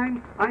first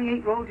time I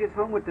ain't rolled yous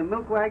home with the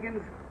milk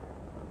wagons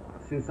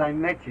since I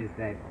met yous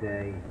that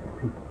day.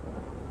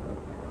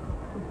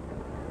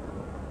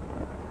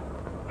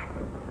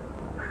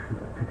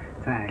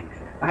 Thanks.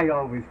 I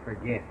always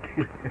forget.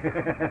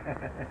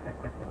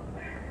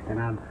 And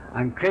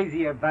I'm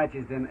crazier about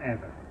yous than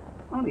ever.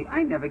 Only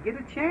I never get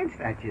a chance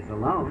at yous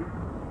alone.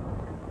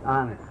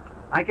 Honest.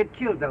 I could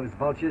kill those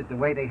vultures the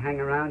way they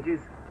hang around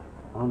yous.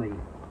 Only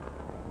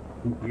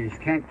yous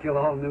can't kill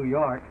all New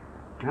York,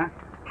 huh?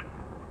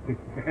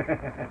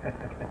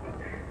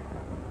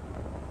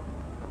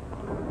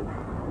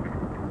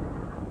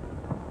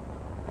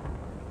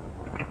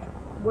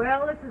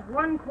 Well, this is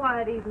one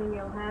quiet evening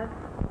you'll have.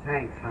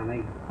 Thanks,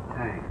 honey.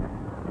 Thanks.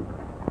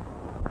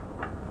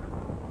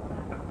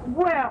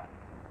 Well,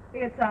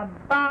 it's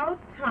about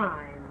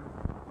time.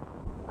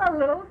 A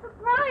little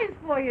surprise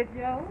for you,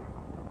 Joe.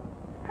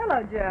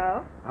 Hello,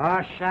 Joe.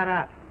 Oh, shut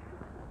up.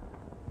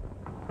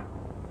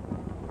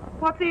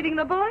 What's eating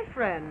the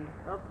boyfriend?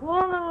 A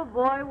poor little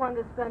boy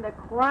wanted to spend a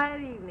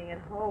quiet evening at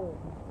home.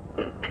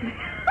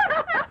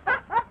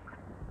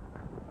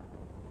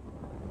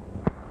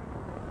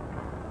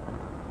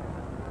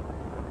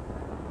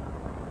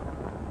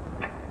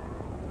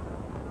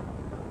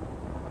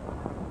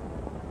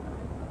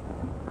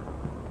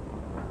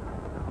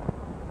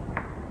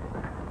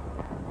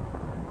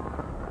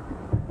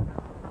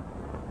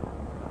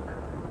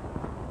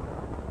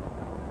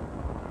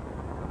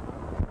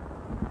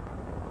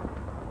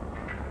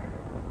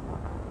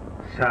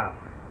 So,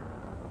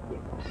 you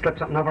slipped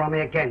something over on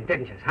me again,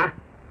 didn't you, huh?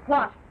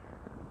 What?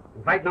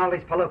 Inviting all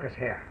these palookas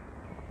here.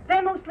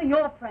 They're mostly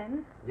your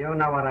friends. You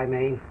know what I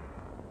mean.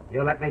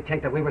 You let me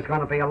think that we was going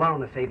to be alone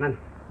this evening.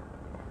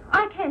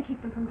 I can't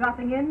keep them from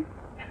dropping in.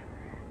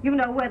 You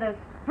know where there's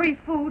free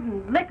food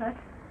and liquor.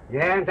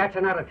 Yeah, and that's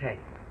another thing.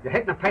 You're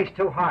hitting the pace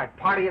too hard,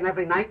 partying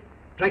every night,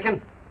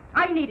 drinking.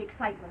 I need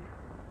excitement.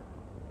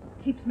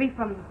 Keeps me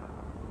from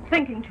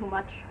thinking too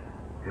much.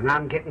 And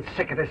I'm getting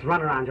sick of this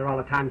runaround you're all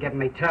the time giving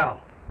me too.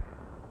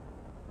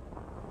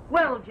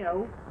 Well,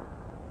 Joe,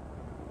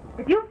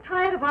 if you're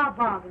tired of our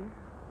bargain,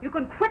 you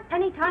can quit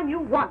any time you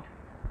want.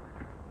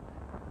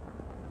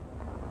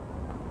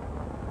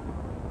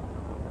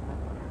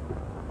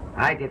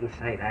 I didn't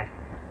say that.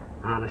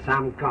 Honest,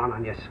 I'm gone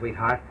on you,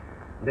 sweetheart.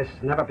 This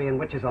never being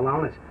witches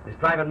alone is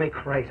driving me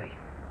crazy.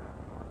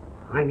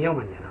 I'm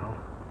human, you know.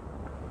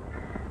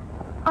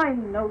 I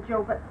know,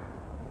 Joe, but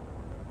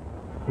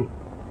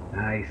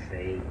I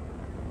see.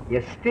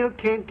 You still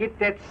can't get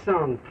that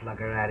song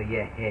plugger out of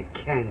your head,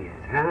 can you,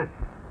 huh?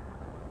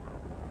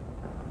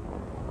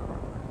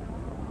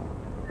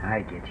 I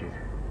get you.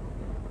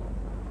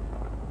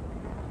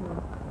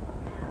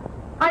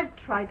 I've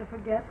tried to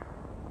forget.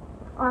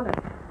 Honest.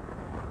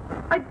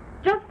 I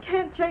just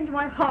can't change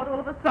my heart all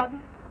of a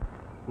sudden.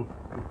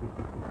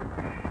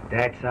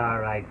 That's all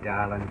right,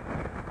 darling.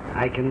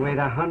 I can wait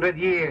 100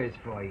 years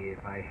for you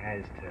if I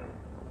has to.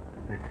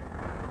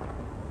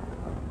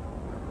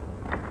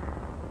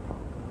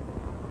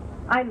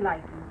 I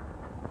like you.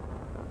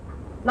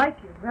 Like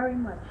you very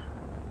much.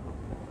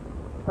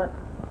 But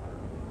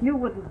you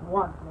wouldn't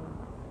want me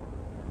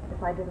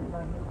if I didn't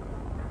love you.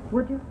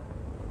 Would you?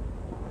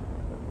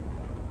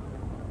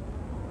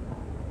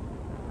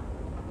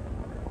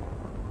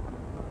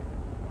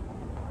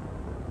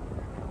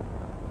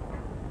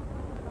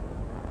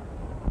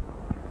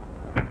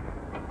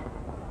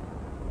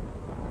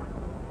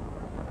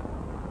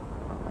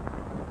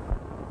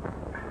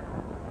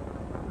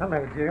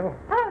 Hello, Jill.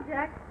 Hello,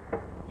 Jack.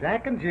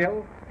 Jack and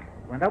Jill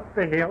went up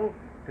the hill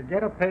to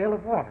get a pail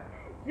of water.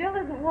 Jill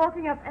isn't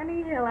walking up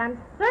any hill, and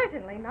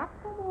certainly not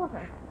for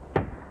water.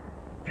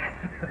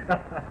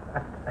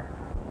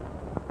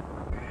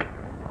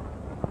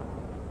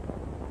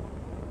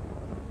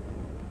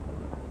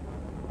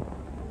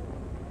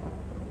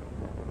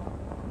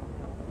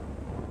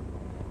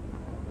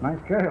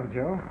 Nice girl,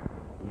 Joe.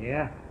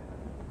 Yeah?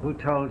 Who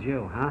told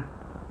you, huh?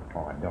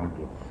 Oh, don't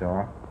get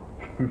sore.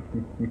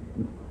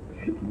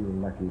 You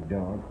lucky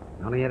dog.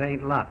 Only it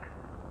ain't luck.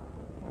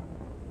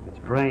 It's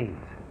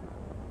brains.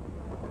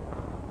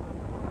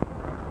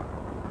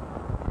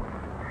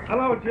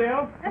 Hello,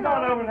 Jill. Come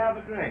on over and have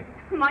a drink.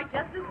 Might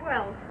just as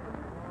well.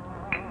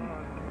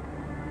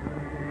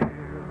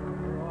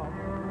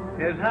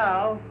 Here's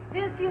how.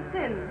 Here's your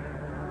sins.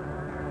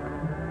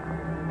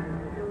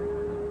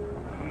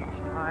 Each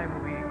time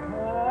we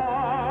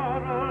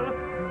quarrel,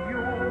 you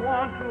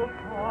want to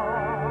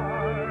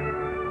part.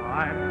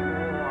 I'm so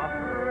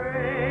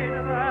afraid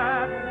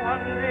that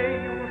one day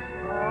you'll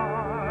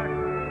start.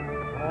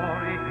 Or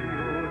if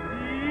you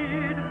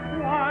did,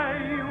 why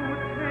you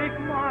take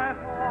my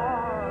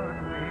heart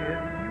with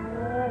you.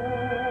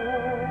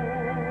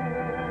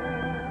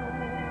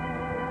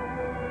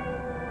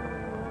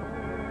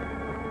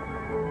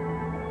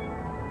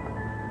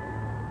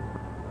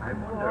 I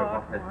wonder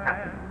what has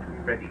happened to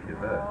Freddie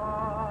Gilbert.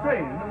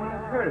 Strange, no one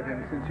has heard of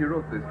him since you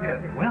wrote this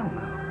hit. Well,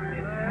 now,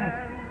 it has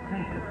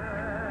been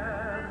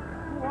sad.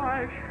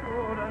 Why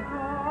shouldn't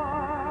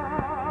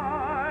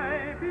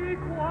I be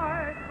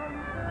quite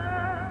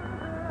contented?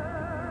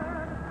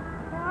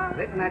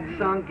 Letting that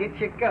song get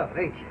you goat,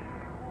 ain't you?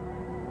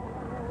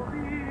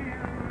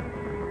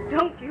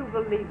 Don't you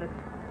believe it?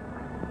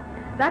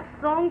 That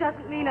song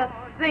doesn't mean a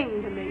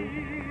thing to me.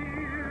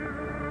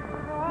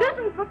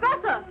 Listen,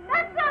 Professor!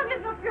 That song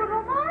isn't a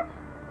funeral march!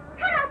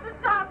 Cut out the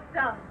soft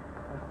stuff!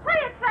 Play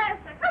it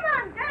faster! Come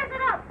on, jazz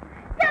it up!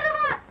 Get it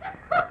up!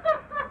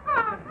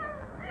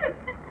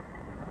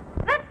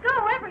 Let's go,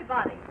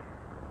 everybody!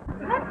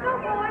 Let's go,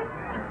 boys!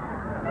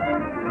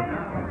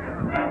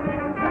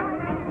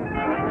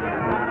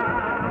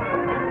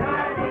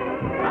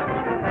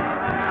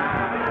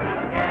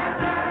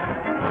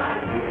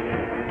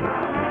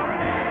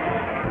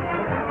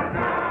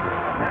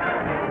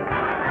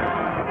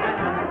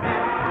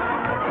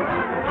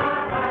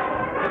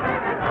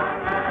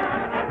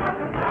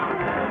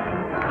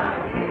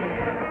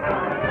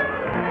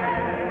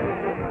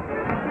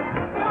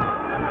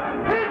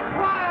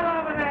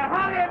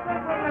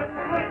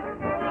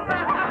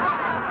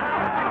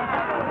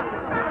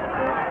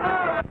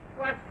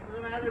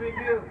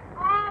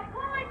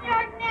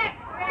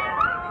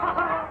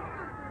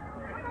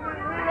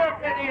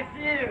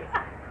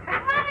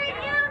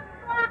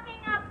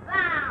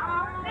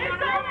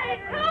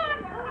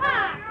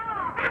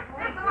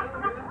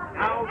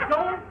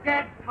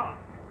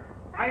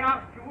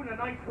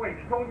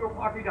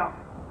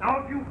 Now,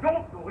 if you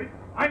don't do it,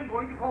 I'm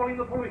going to call in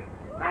the police. Did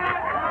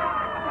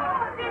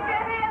you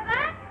hear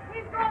that?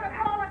 He's going to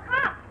call a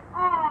cop.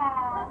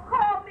 Oh,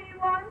 call me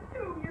one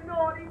too, you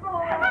naughty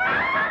boy.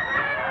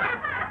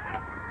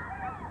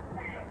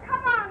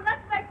 Come on,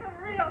 let's make some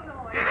real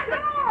noise.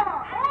 Sure,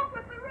 off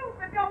with the roof.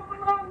 It don't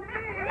belong to me.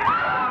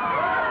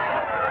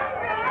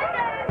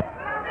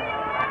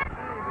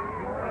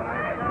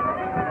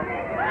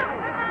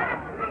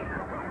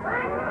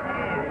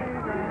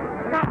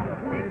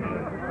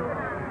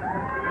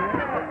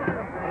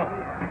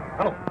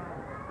 Hello.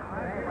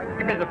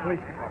 Give me the police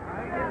car.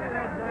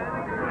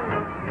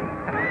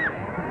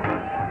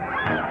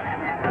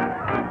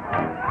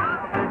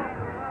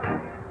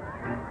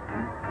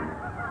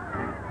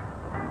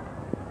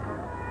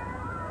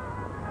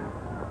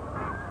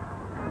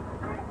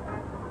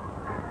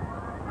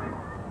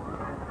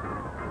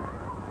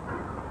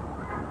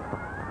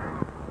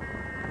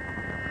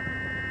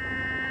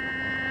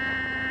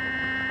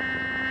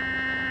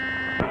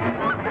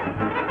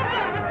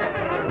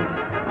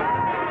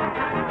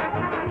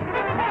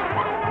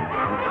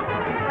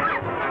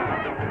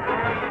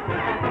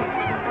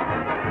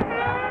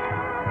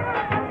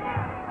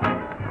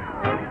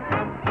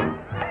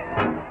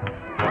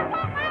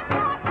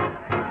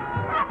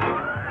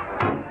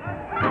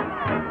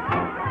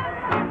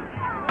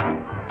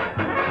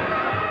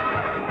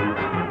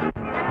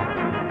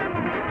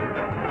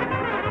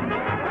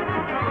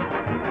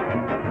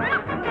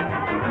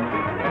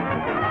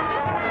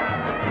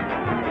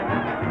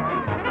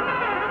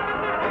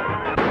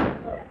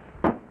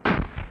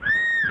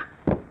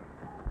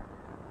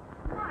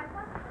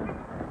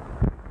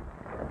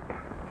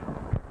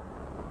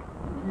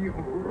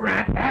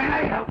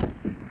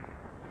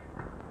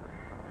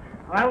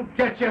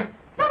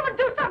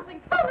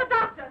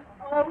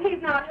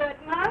 he's not hurt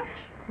much.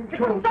 It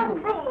was so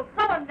cruel,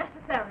 so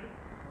unnecessary.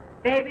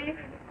 Baby,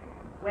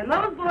 when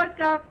those Boy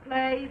Scouts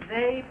play,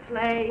 they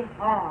play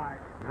hard.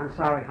 I'm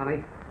sorry,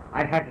 honey.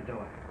 I had to do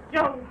it.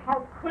 Joe,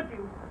 how could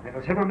you? It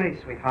was him or me,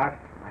 sweetheart.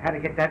 I had to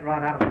get that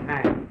rod out of the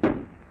tank.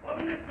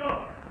 Open this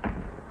door.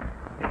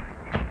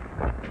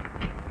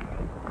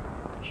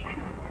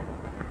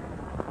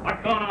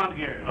 What's going on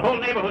here? The whole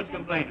neighborhood's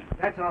complaining.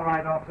 That's all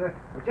right, officer.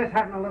 We're just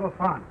having a little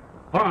fun.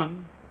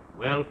 Fun?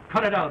 Well,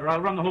 cut it out or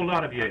I'll run the whole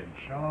lot of you in.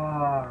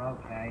 Sure,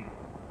 okay.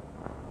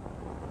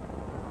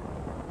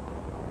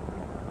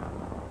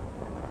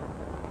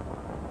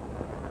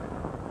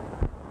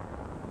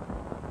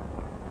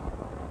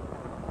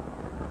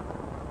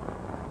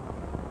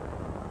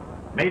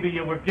 Maybe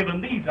you were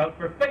giving these out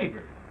for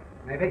favors.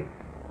 Maybe.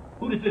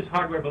 Who does this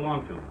hardware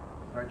belong to?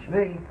 Search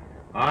me.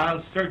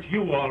 I'll search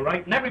you all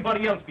right, and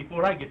everybody else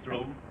before I get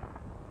through.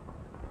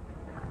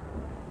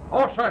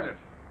 Oh, Sergeant.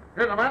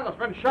 Here's a man that's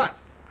been shot.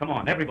 Come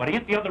on, everybody,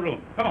 into the other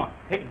room. Come on,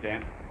 take him,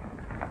 Dan.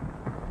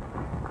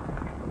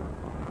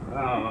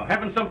 Oh,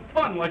 having some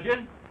fun, was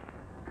you?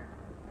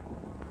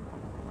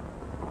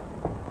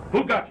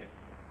 Who got you?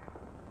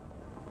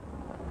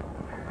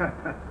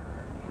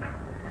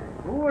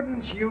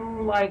 Wouldn't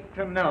you like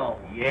to know?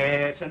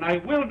 Yes, and I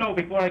will know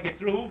before I get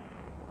through.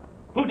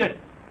 Who did it?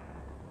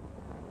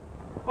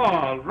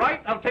 All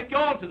right, I'll take you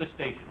all to the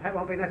station. That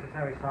won't be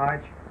necessary,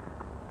 Sarge.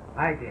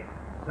 I did.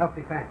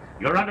 Self-defense.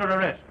 You're under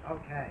arrest.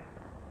 Okay.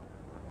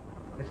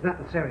 It's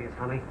nothing serious,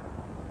 honey.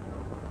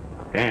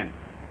 Dan,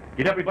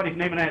 get everybody's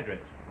name and address.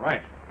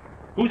 Right.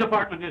 Whose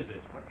apartment is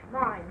this?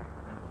 Mine.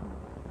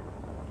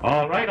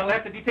 All right, I'll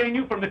have to detain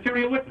you for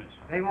material witness.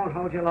 They won't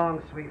hold you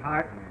long,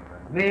 sweetheart.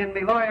 Me and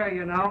me lawyer,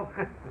 you know.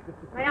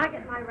 May I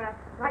get my wrap?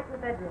 Right in the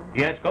bedroom.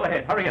 Yes, go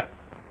ahead. Hurry up.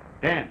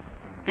 Dan,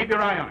 keep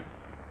your eye on it.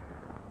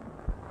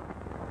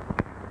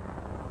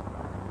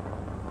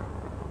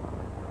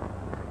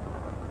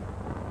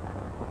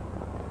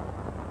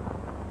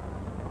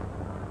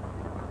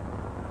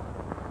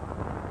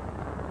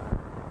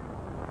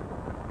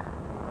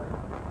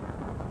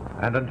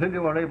 And until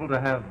you are able to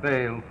have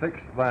bail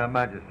fixed by a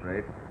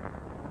magistrate,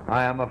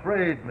 I am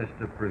afraid,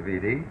 Mr.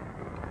 Previdi,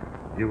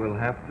 you will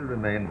have to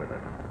remain with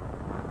us.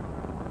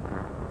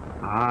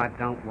 Ah,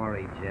 don't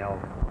worry, Jill.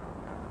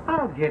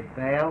 I'll get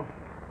bail,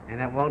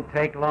 and it won't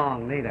take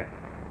long, neither.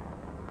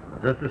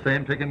 Just the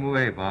same, take him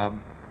away, Bob.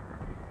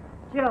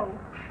 Joe,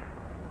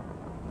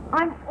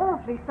 I'm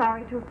awfully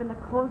sorry to have been the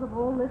cause of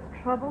all this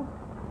trouble.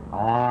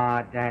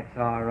 Oh, that's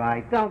all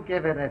right. Don't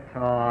give it a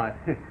thought.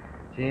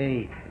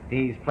 Gee,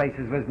 these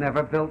places was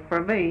never built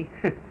for me.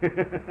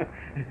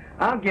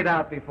 I'll get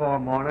out before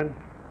morning.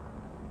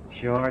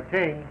 Sure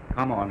thing.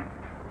 Come on.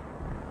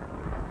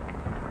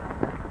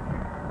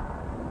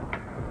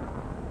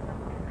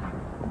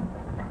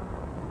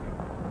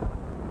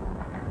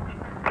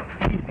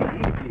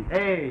 Easy.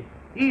 Hey,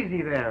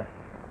 easy there.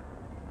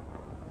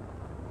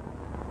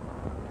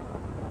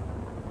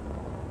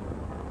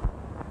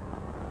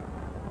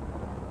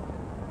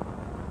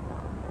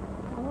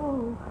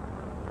 Oh,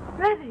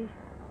 Freddie.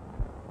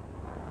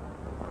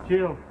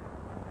 Jill.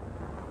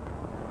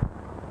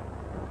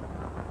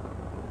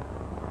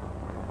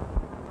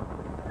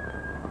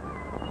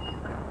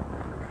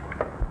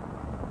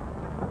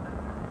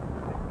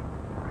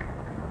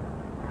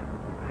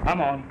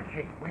 Come on.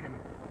 Hey, wait a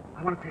minute.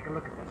 I want to take a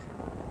look at this.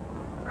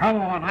 Come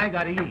on, I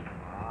gotta eat.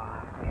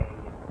 Ah, hey.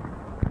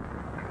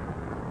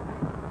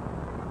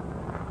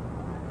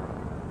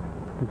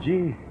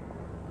 Gee,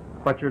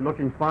 but you're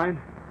looking fine.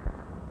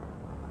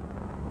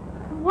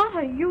 What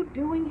are you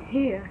doing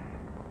here?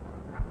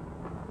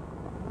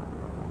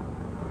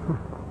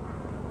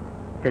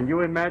 Can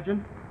you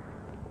imagine?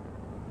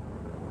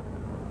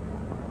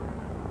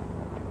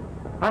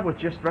 I was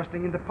just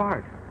resting in the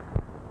park.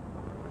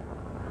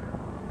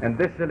 And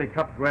this silly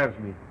cop grabs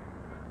me.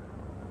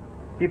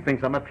 He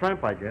thinks I'm a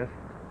tramp, I guess.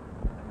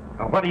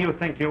 What do you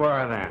think you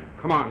are then?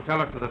 Come on,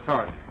 tell us to the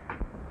sergeant.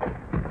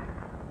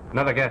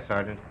 Another guess,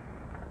 Sergeant.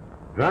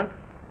 Drunk?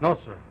 No,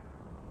 sir.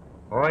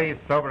 Boy, he's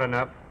sober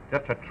enough.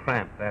 Just a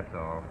tramp, that's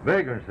all.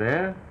 Vegas,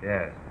 eh?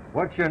 Yes.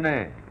 What's your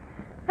name?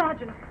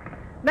 Sergeant,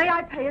 may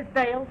I pay his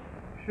bail?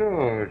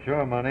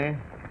 Sure, money.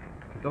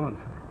 Don't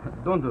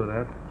do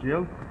that,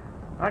 Jill.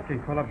 I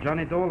can call up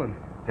Johnny Dolan.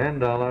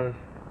 $10.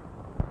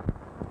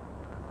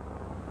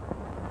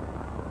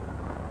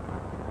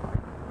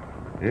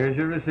 Here's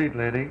your receipt,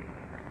 lady.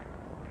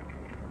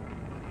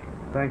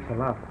 Thanks a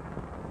lot.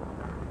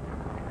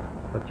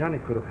 But Johnny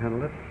could have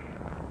handled it.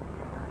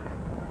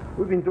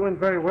 We've been doing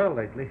very well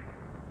lately.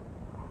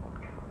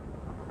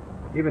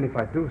 Even if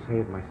I do say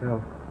it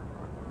myself.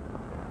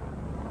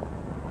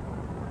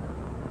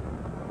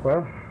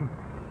 Well,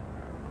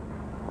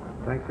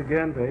 thanks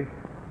again, Dave.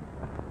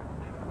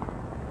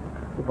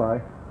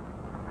 Goodbye.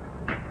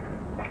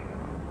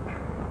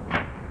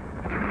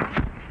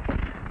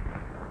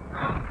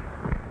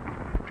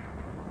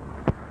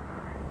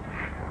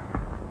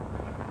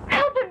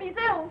 Help him, he's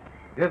ill.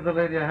 Give the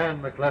lady a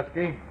hand,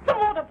 McCluskey. Some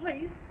water,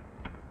 please.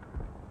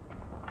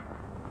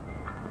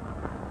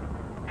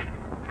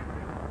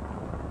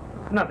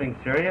 Nothing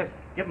serious.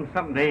 Give him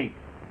something to eat.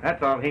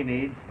 That's all he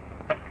needs.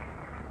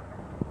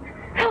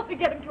 Help me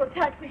get him to a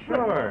taxi.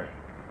 Sure.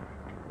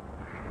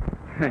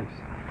 Thanks.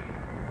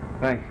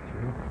 Thanks,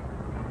 Jill.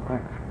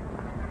 Thanks.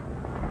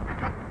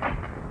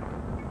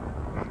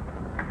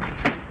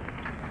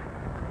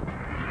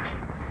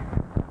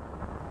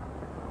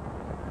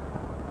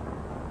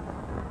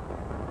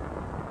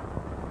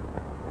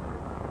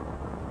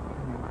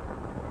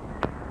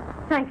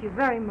 Thank you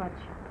very much.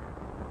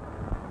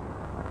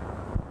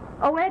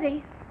 Oh,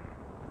 Eddie.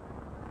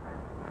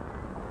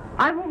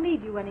 I won't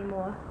need you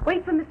anymore.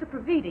 Wait for Mr.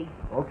 Previti.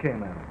 Okay,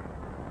 ma'am.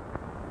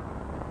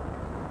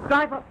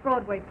 Drive up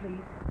Broadway, please.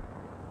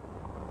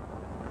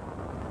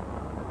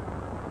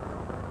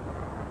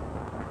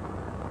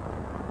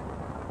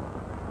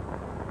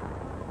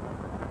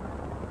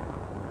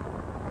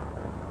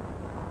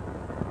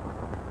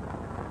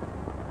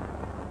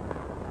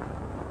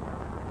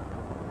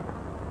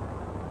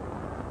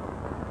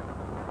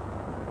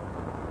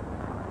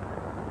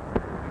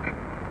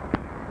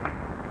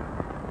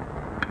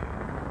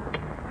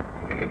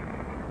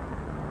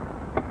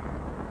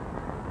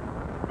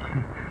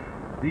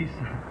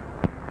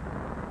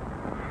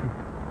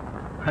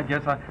 I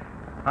guess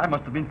I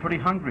must have been pretty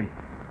hungry.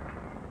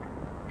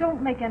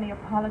 Don't make any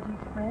apologies,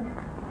 Fred.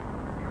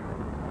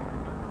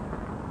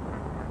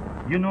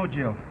 You know,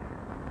 Jill,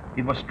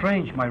 it was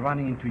strange my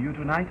running into you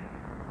tonight.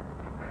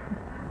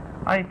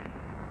 I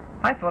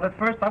thought at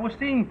first I was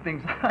seeing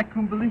things I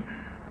couldn't believe.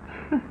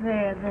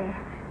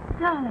 There.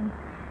 Darling,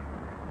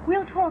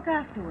 we'll talk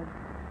afterwards.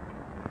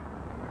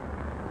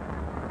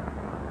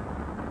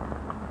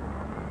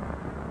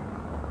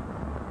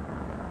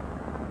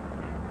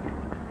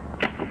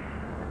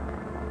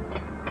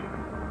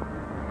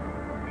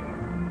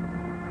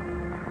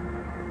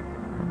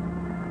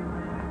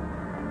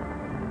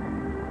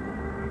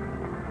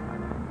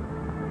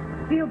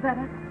 Feel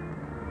better?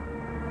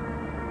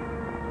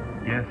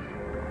 Yes.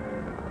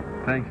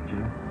 Thanks,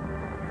 Jill.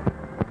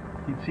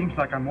 It seems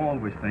like I'm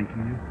always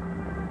thanking you.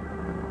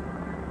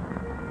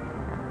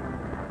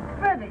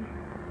 Freddie,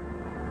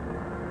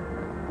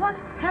 what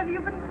have you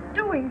been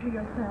doing to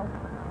yourself?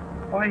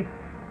 Why,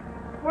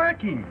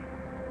 working.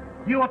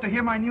 You ought to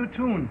hear my new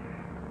tune.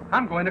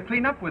 I'm going to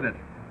clean up with it.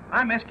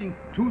 I'm asking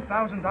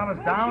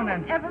 $2,000 down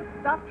and... Don't you ever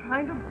stop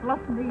trying to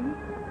bluff me?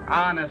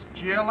 Honest,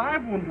 Jill, I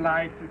wouldn't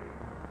lie to...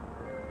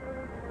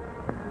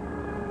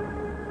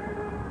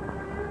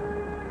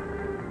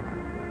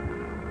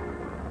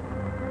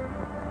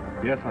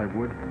 Yes, I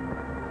would.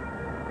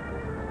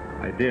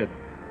 I did.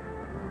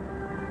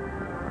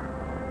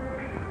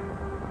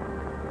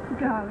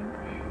 Darling,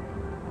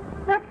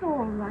 that's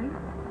all right.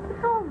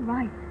 It's all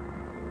right.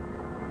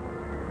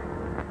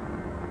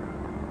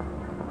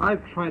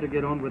 I've tried to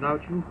get on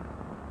without you,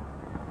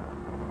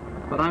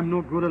 but I'm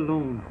no good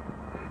alone.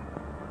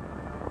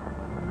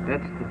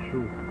 That's the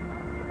truth.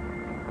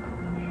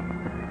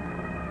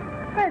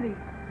 Freddie,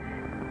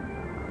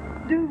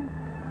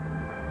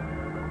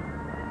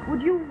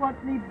 would you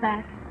want me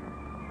back?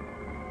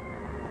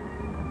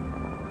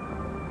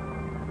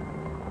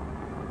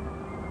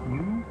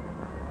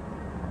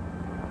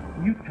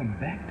 You'd come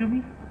back to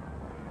me?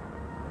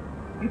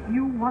 If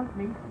you want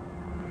me.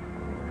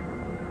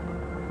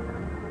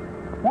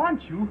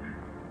 Want you?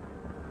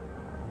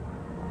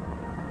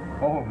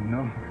 Oh,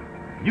 no.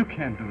 You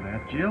can't do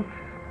that, Jill.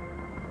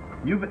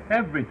 You've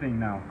everything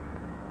now.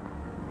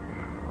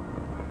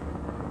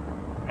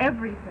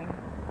 Everything.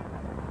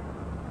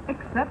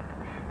 Except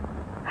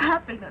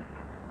happiness.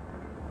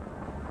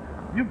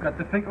 You've got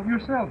to think of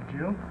yourself,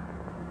 Jill.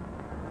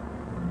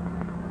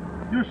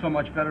 You're so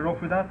much better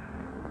off without...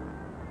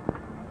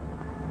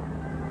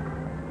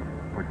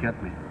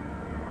 Forget me.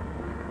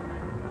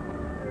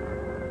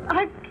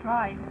 I've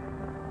tried.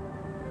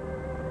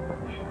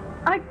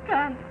 I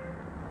can't.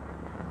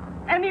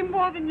 Any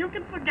more than you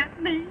can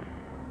forget me.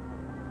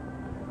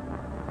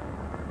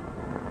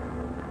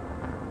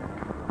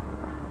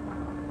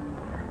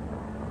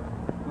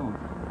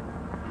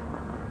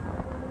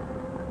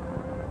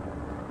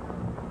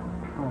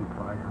 Don't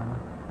cry, honey.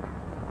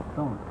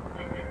 Don't.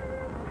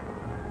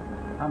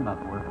 I'm not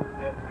worth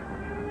it.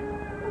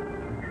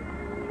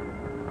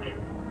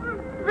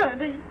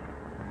 Freddie.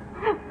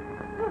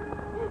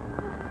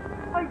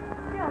 I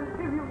can't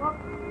give you up.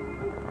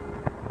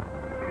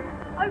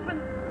 I've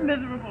been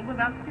miserable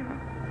without you.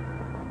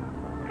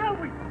 Can't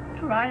we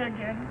try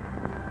again?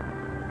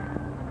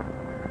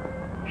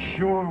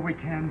 Sure we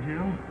can,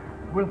 Jill.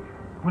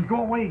 We'll go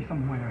away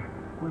somewhere.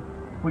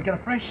 We'll get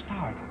a fresh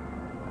start.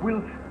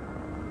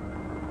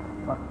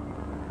 But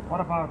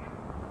what about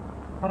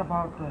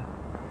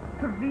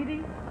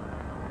Previti?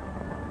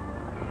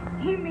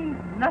 He means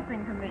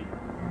nothing to me.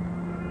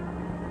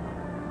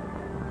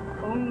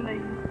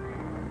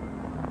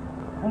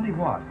 Only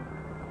what?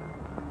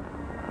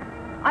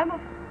 I'm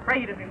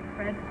afraid of him,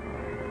 Fred.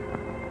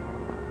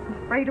 I'm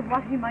afraid of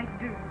what he might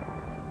do.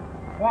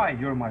 Why?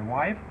 You're my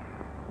wife.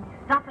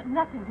 Stop at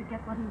nothing to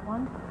get what he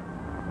wants.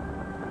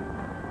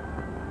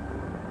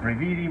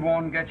 Previti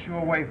won't get you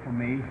away from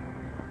me.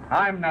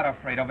 I'm not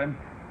afraid of him.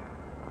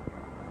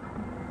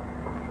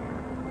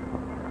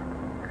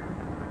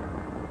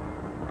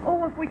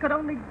 Oh, if we could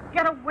only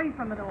get away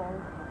from it all.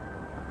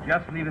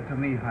 Just leave it to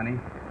me, honey.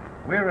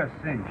 We're a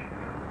cinch.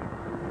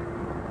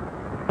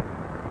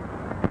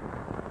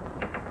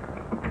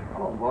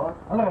 Hello, boss.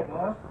 Hello,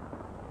 boss.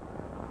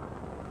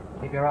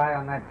 Keep your eye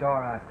on that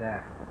door out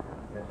there.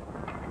 Yes.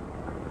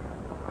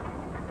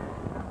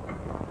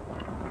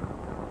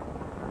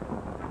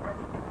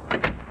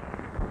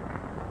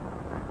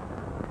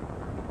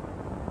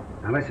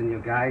 Now listen, you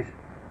guys.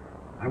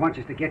 I want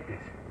you to get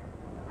this.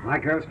 My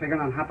girl's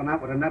figuring on hopping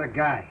out with another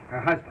guy, her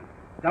husband.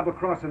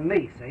 Double-crossing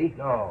me, see?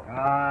 No.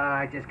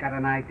 I just got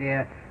an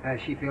idea.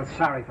 She feels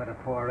sorry for the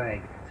poor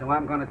egg, so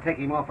I'm going to take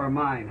him off her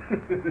mind.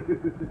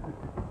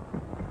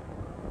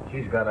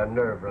 She's got a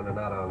nerve running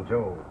out on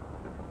Joe.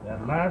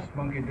 That last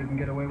monkey didn't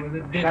get away with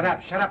it, did Shut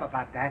up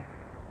about that.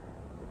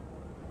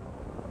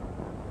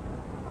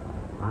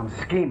 I'm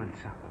scheming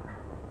something.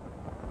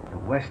 The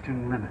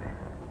Western Limited.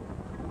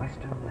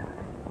 Western Limited.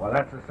 Well,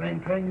 that's the same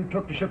train you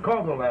took to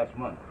Chicago last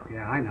month.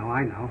 Yeah, I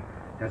know.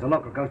 There's a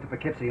local goes to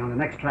Poughkeepsie on the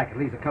next track. It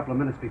leaves a couple of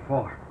minutes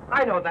before.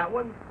 I know that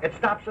one. It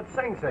stops at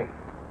Sing Sing.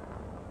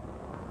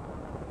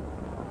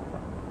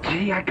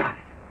 Gee, I got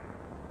it.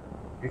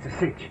 It's a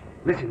cinch.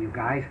 Listen, you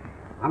guys.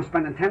 I'm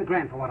spending 10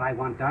 grand for what I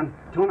want done.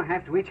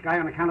 2.5 to each guy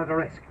on account of the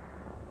risk.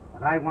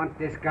 But I want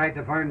this guy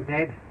to burn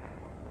dead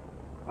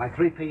by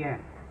 3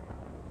 p.m.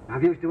 Now,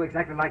 if you do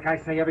exactly like I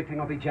say, everything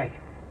will be jake.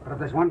 But if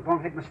there's one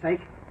bonehead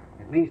mistake,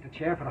 it means the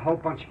chair for the whole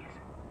bunch of you.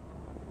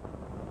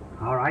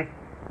 All right?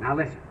 Now,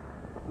 listen.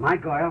 My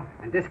girl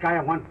and this guy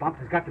I want bumped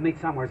has got to meet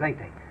somewhere, ain't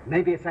they?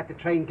 Maybe it's at the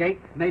train gate,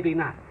 maybe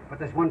not. But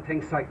there's one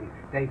thing certain.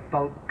 They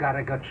both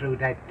gotta go through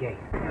that gate.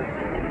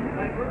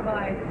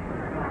 Goodbye.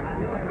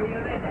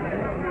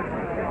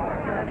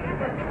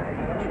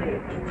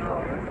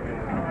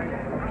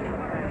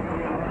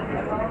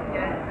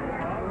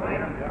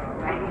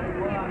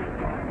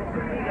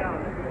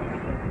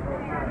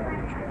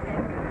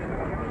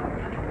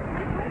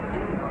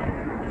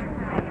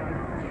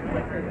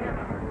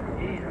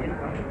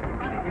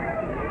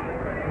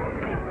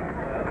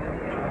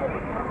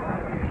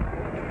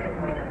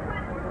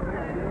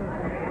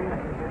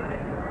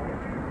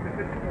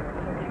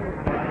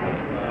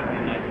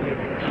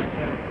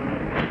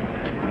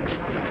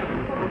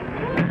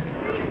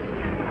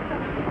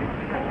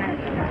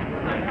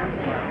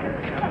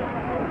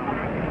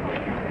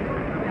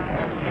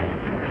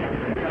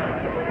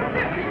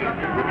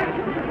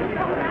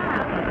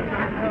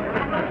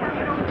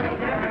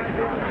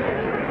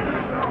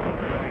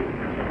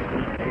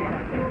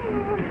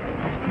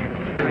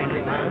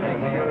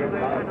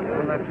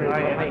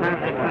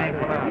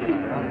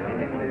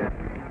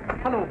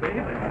 Hello,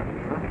 babe.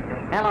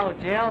 Hello,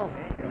 Jill.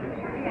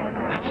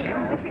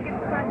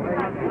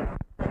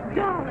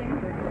 Darling,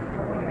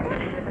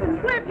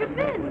 where have you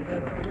been?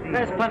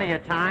 There's plenty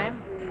of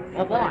time.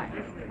 Oh, boy.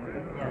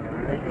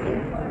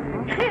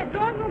 Here,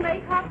 drawing room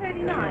 8, car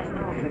 39.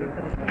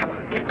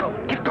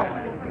 Keep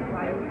going.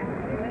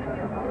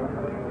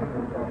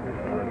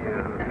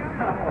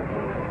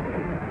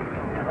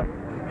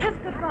 Just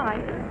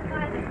goodbye.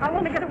 I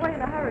want to get away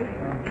in a hurry.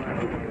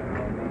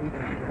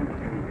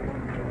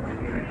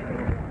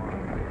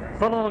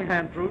 So long,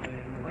 Handfruit.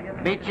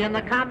 Meet you in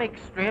the comic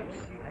strips.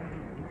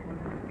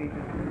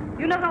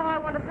 You know how I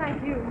want to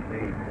thank you.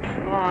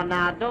 Oh,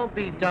 now, don't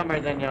be dumber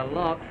than you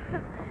look.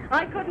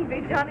 I couldn't be,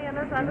 Johnny,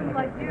 unless I looked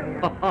like you.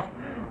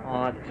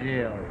 Oh,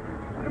 Jill.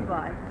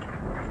 Goodbye.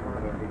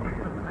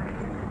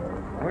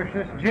 Wish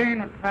this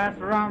Jane would pass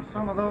around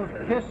some of those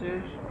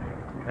kisses.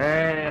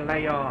 Hey,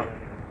 lay off.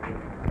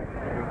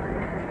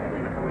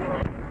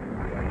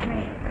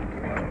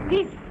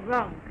 He's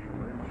drunk.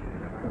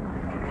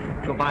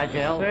 Goodbye,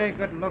 Jill. Say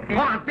good looking. Come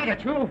on, beat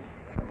it, you.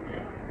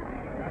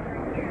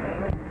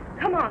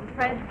 Come on,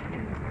 Fred.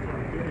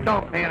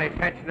 Don't pay any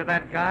attention to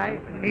that guy.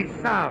 He's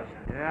soused.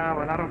 Yeah,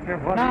 well, I don't care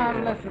what. Now,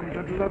 listen,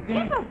 good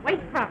looking. Keep away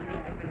from me.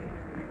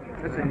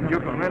 Listen, you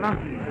gorilla.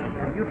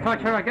 If you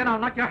touch her again, I'll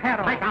knock your head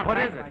off. What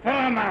is it?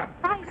 Farmer.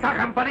 Suck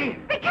him, buddy.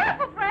 Be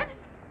careful, Fred.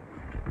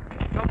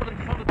 Trouble in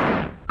front of the...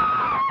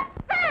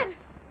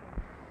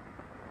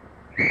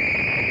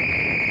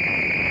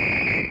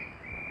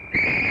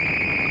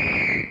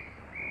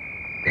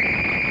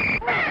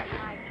 Fred!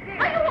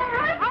 Are you all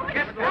right?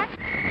 Get it, Fred.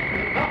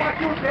 How about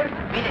you, kid?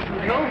 Beat it,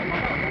 you.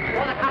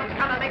 All the cops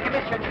come to make you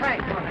miss your train.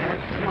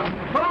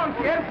 Come on,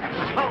 kid.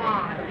 Come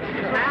on.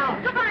 Now.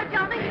 Goodbye,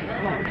 Johnny.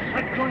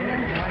 What's going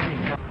on?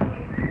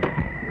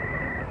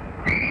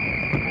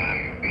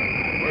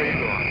 Where are you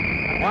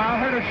going? Well, I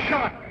heard a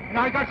shot, and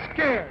I got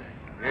scared.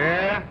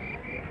 Yeah?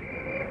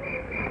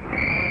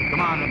 Come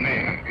on with me.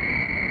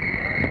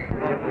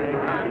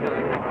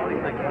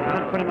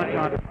 That's pretty much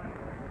on.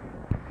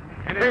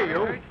 Hey,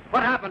 you.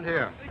 What happened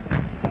here?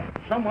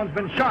 Someone's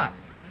been shot.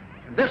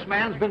 And this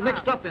man's been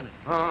mixed up in it.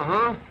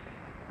 Uh-huh.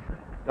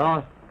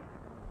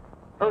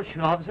 Don't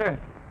shoot, officer.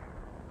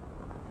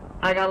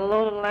 I got a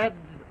load of lead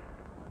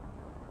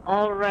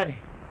already.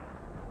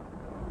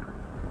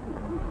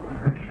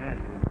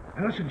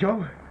 Now listen,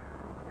 Joe.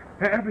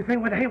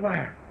 Everything went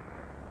haywire.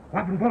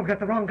 Whopping Bull got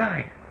the wrong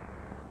guy.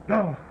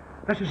 No,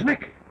 this is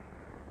Nick.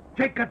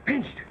 Jake got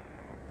pinched.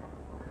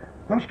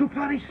 Those two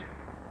parties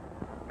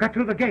got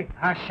through the gate.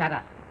 Ah, shut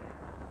up.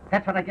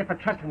 That's what I get for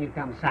trusting you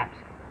dumb saps.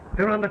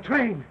 They're on the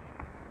train.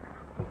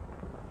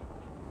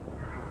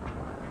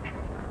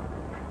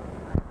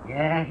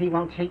 Yeah, he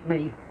won't cheat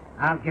me.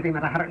 I'll get him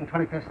at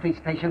 125th Street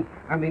Station,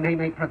 or me name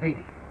ain't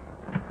Pravidi.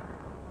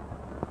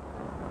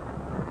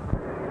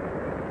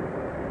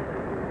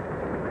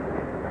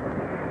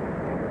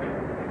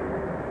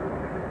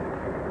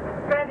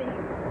 Freddie.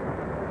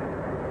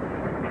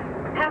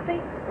 Happy?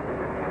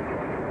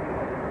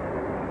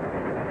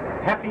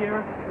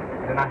 Happier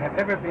than I have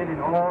ever been in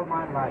all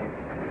my life.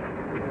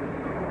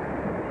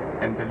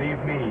 And believe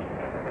me,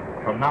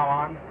 from now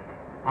on,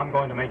 I'm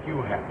going to make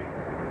you happy.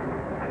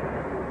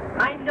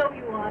 I know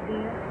you are,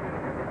 dear.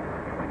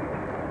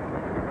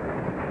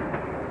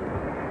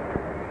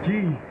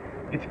 Gee,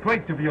 it's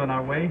great to be on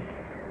our way.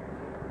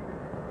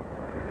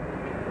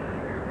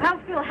 I'll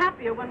feel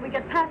happier when we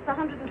get past the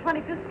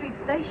 125th Street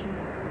station.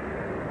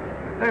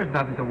 There's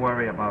nothing to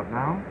worry about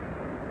now.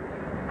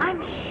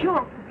 I'm sure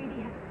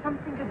Pravidi has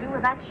something to do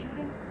with that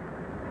shooting.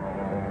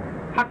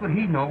 Oh, how could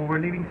he know we're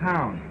leaving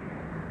town?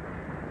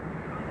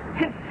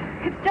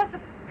 It's just a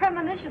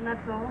premonition,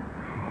 that's all.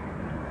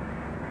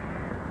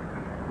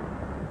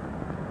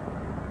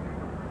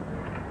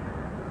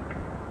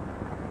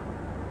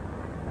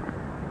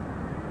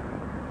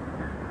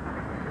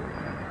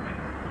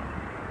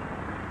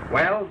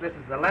 Well, this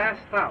is the last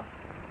stop.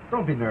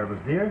 Don't be nervous,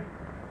 dear.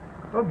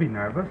 Don't be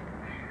nervous.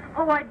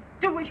 Oh, I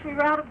do wish we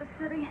were out of the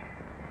city.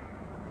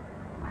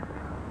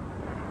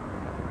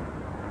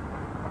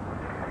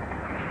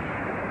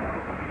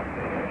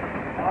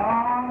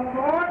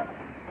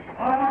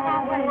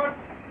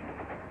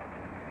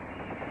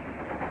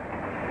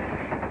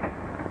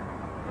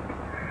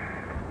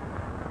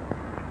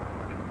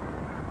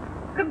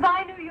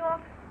 Goodbye, New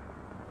York.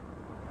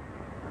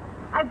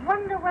 I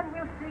wonder when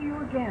we'll see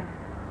you again.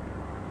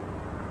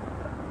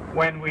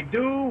 When we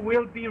do,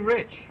 we'll be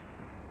rich.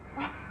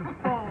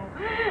 Oh,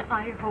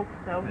 I hope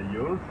so.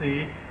 You'll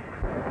see.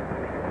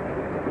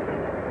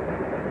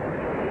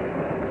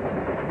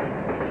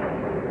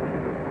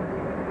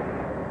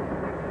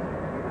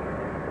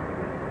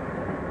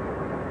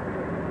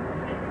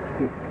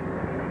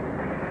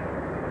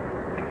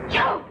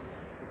 Joe!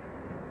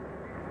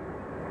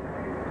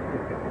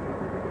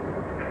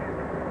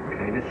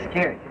 Kind of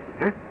scared you,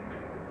 huh?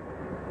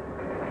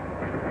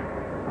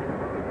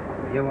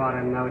 You ought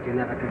to know you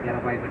never could get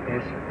away with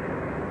this.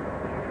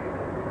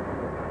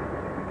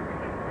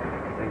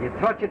 So you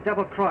thought you'd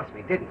double-cross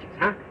me, didn't you,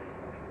 huh?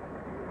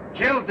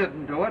 Jill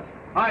didn't do it.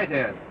 I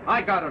did.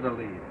 I got her to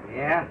leave.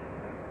 Yeah?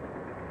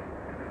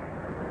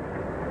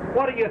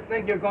 What do you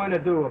think you're going to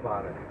do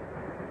about it?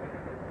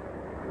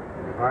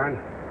 Vern,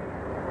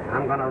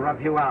 I'm going to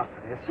rub you out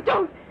for this.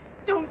 Don't,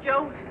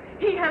 Joe.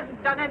 He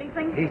hasn't done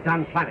anything. He's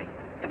done plenty.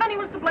 If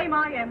anyone's to blame,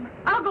 I am.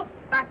 I'll go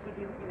back with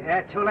you.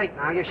 Yeah, too late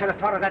now. You should have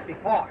thought of that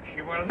before.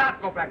 She will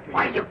not go back to you.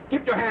 Why, you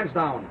keep your hands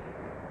down.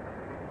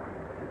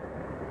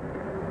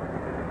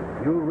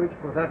 You reach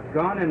for that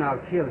gun and I'll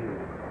kill you.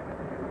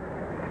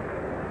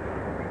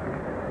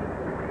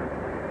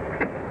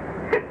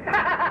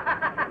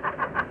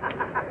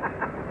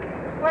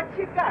 What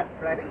you got,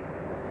 Freddie?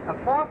 A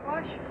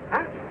 4-flush?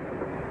 Huh?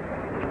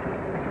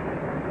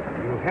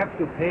 You have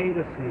to pay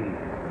to see.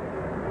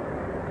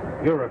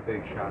 You're a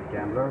big shot,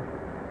 gambler.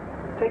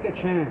 Take a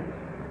chance.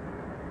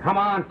 Come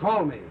on,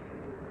 call me.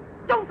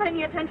 Don't pay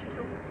any attention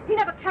to him. He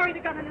never carried a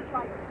gun in his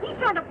life. He's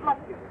trying to bluff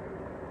you.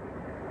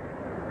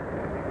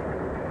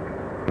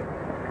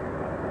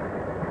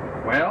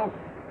 Well,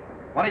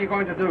 what are you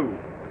going to do?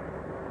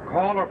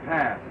 Call or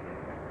pass?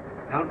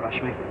 Don't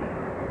rush me.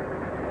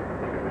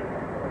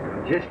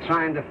 I'm just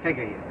trying to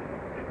figure you.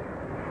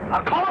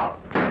 I'll call!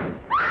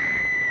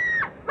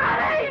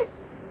 Freddie!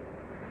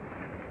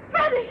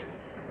 Freddie!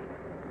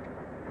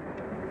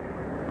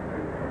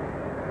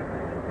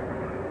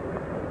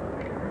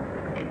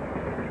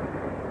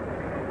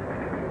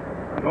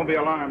 Don't be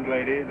alarmed,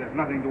 lady. There's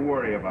nothing to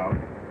worry about.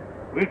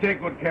 We'll take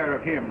good care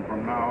of him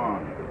from now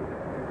on.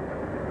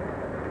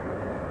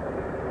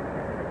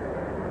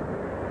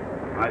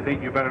 I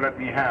think you better let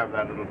me have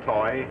that little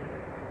toy.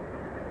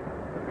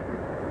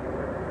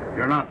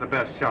 You're not the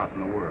best shot in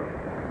the world.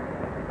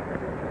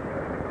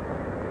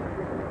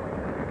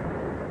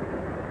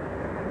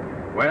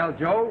 Well,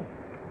 Joe,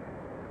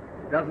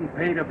 it doesn't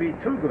pay to be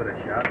too good a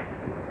shot,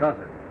 does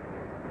it?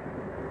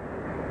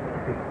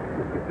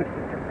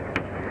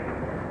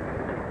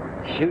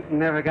 Shooting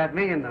never got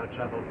me in no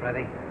trouble,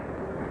 Freddie.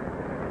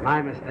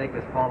 My mistake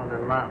was falling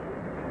in love.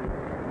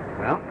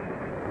 Well,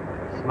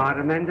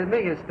 smarter men than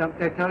me have stumped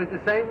their toes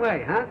the same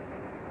way, huh?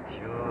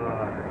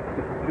 Sure.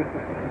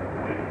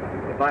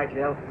 Goodbye,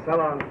 Jill. So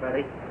long,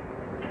 Freddie.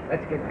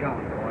 Let's get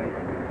going, boys.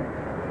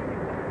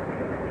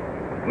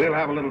 We'll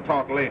have a little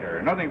talk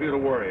later. Nothing for you to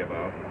worry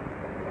about.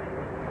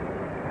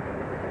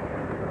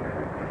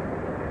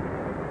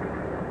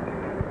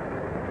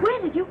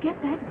 Where did you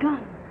get that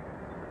gun?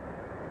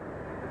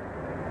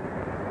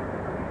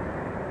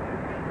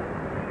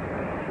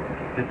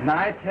 Didn't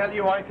I tell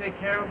you I take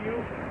care of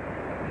you?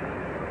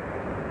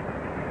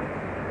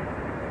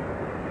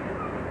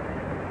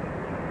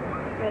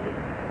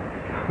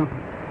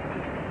 ready.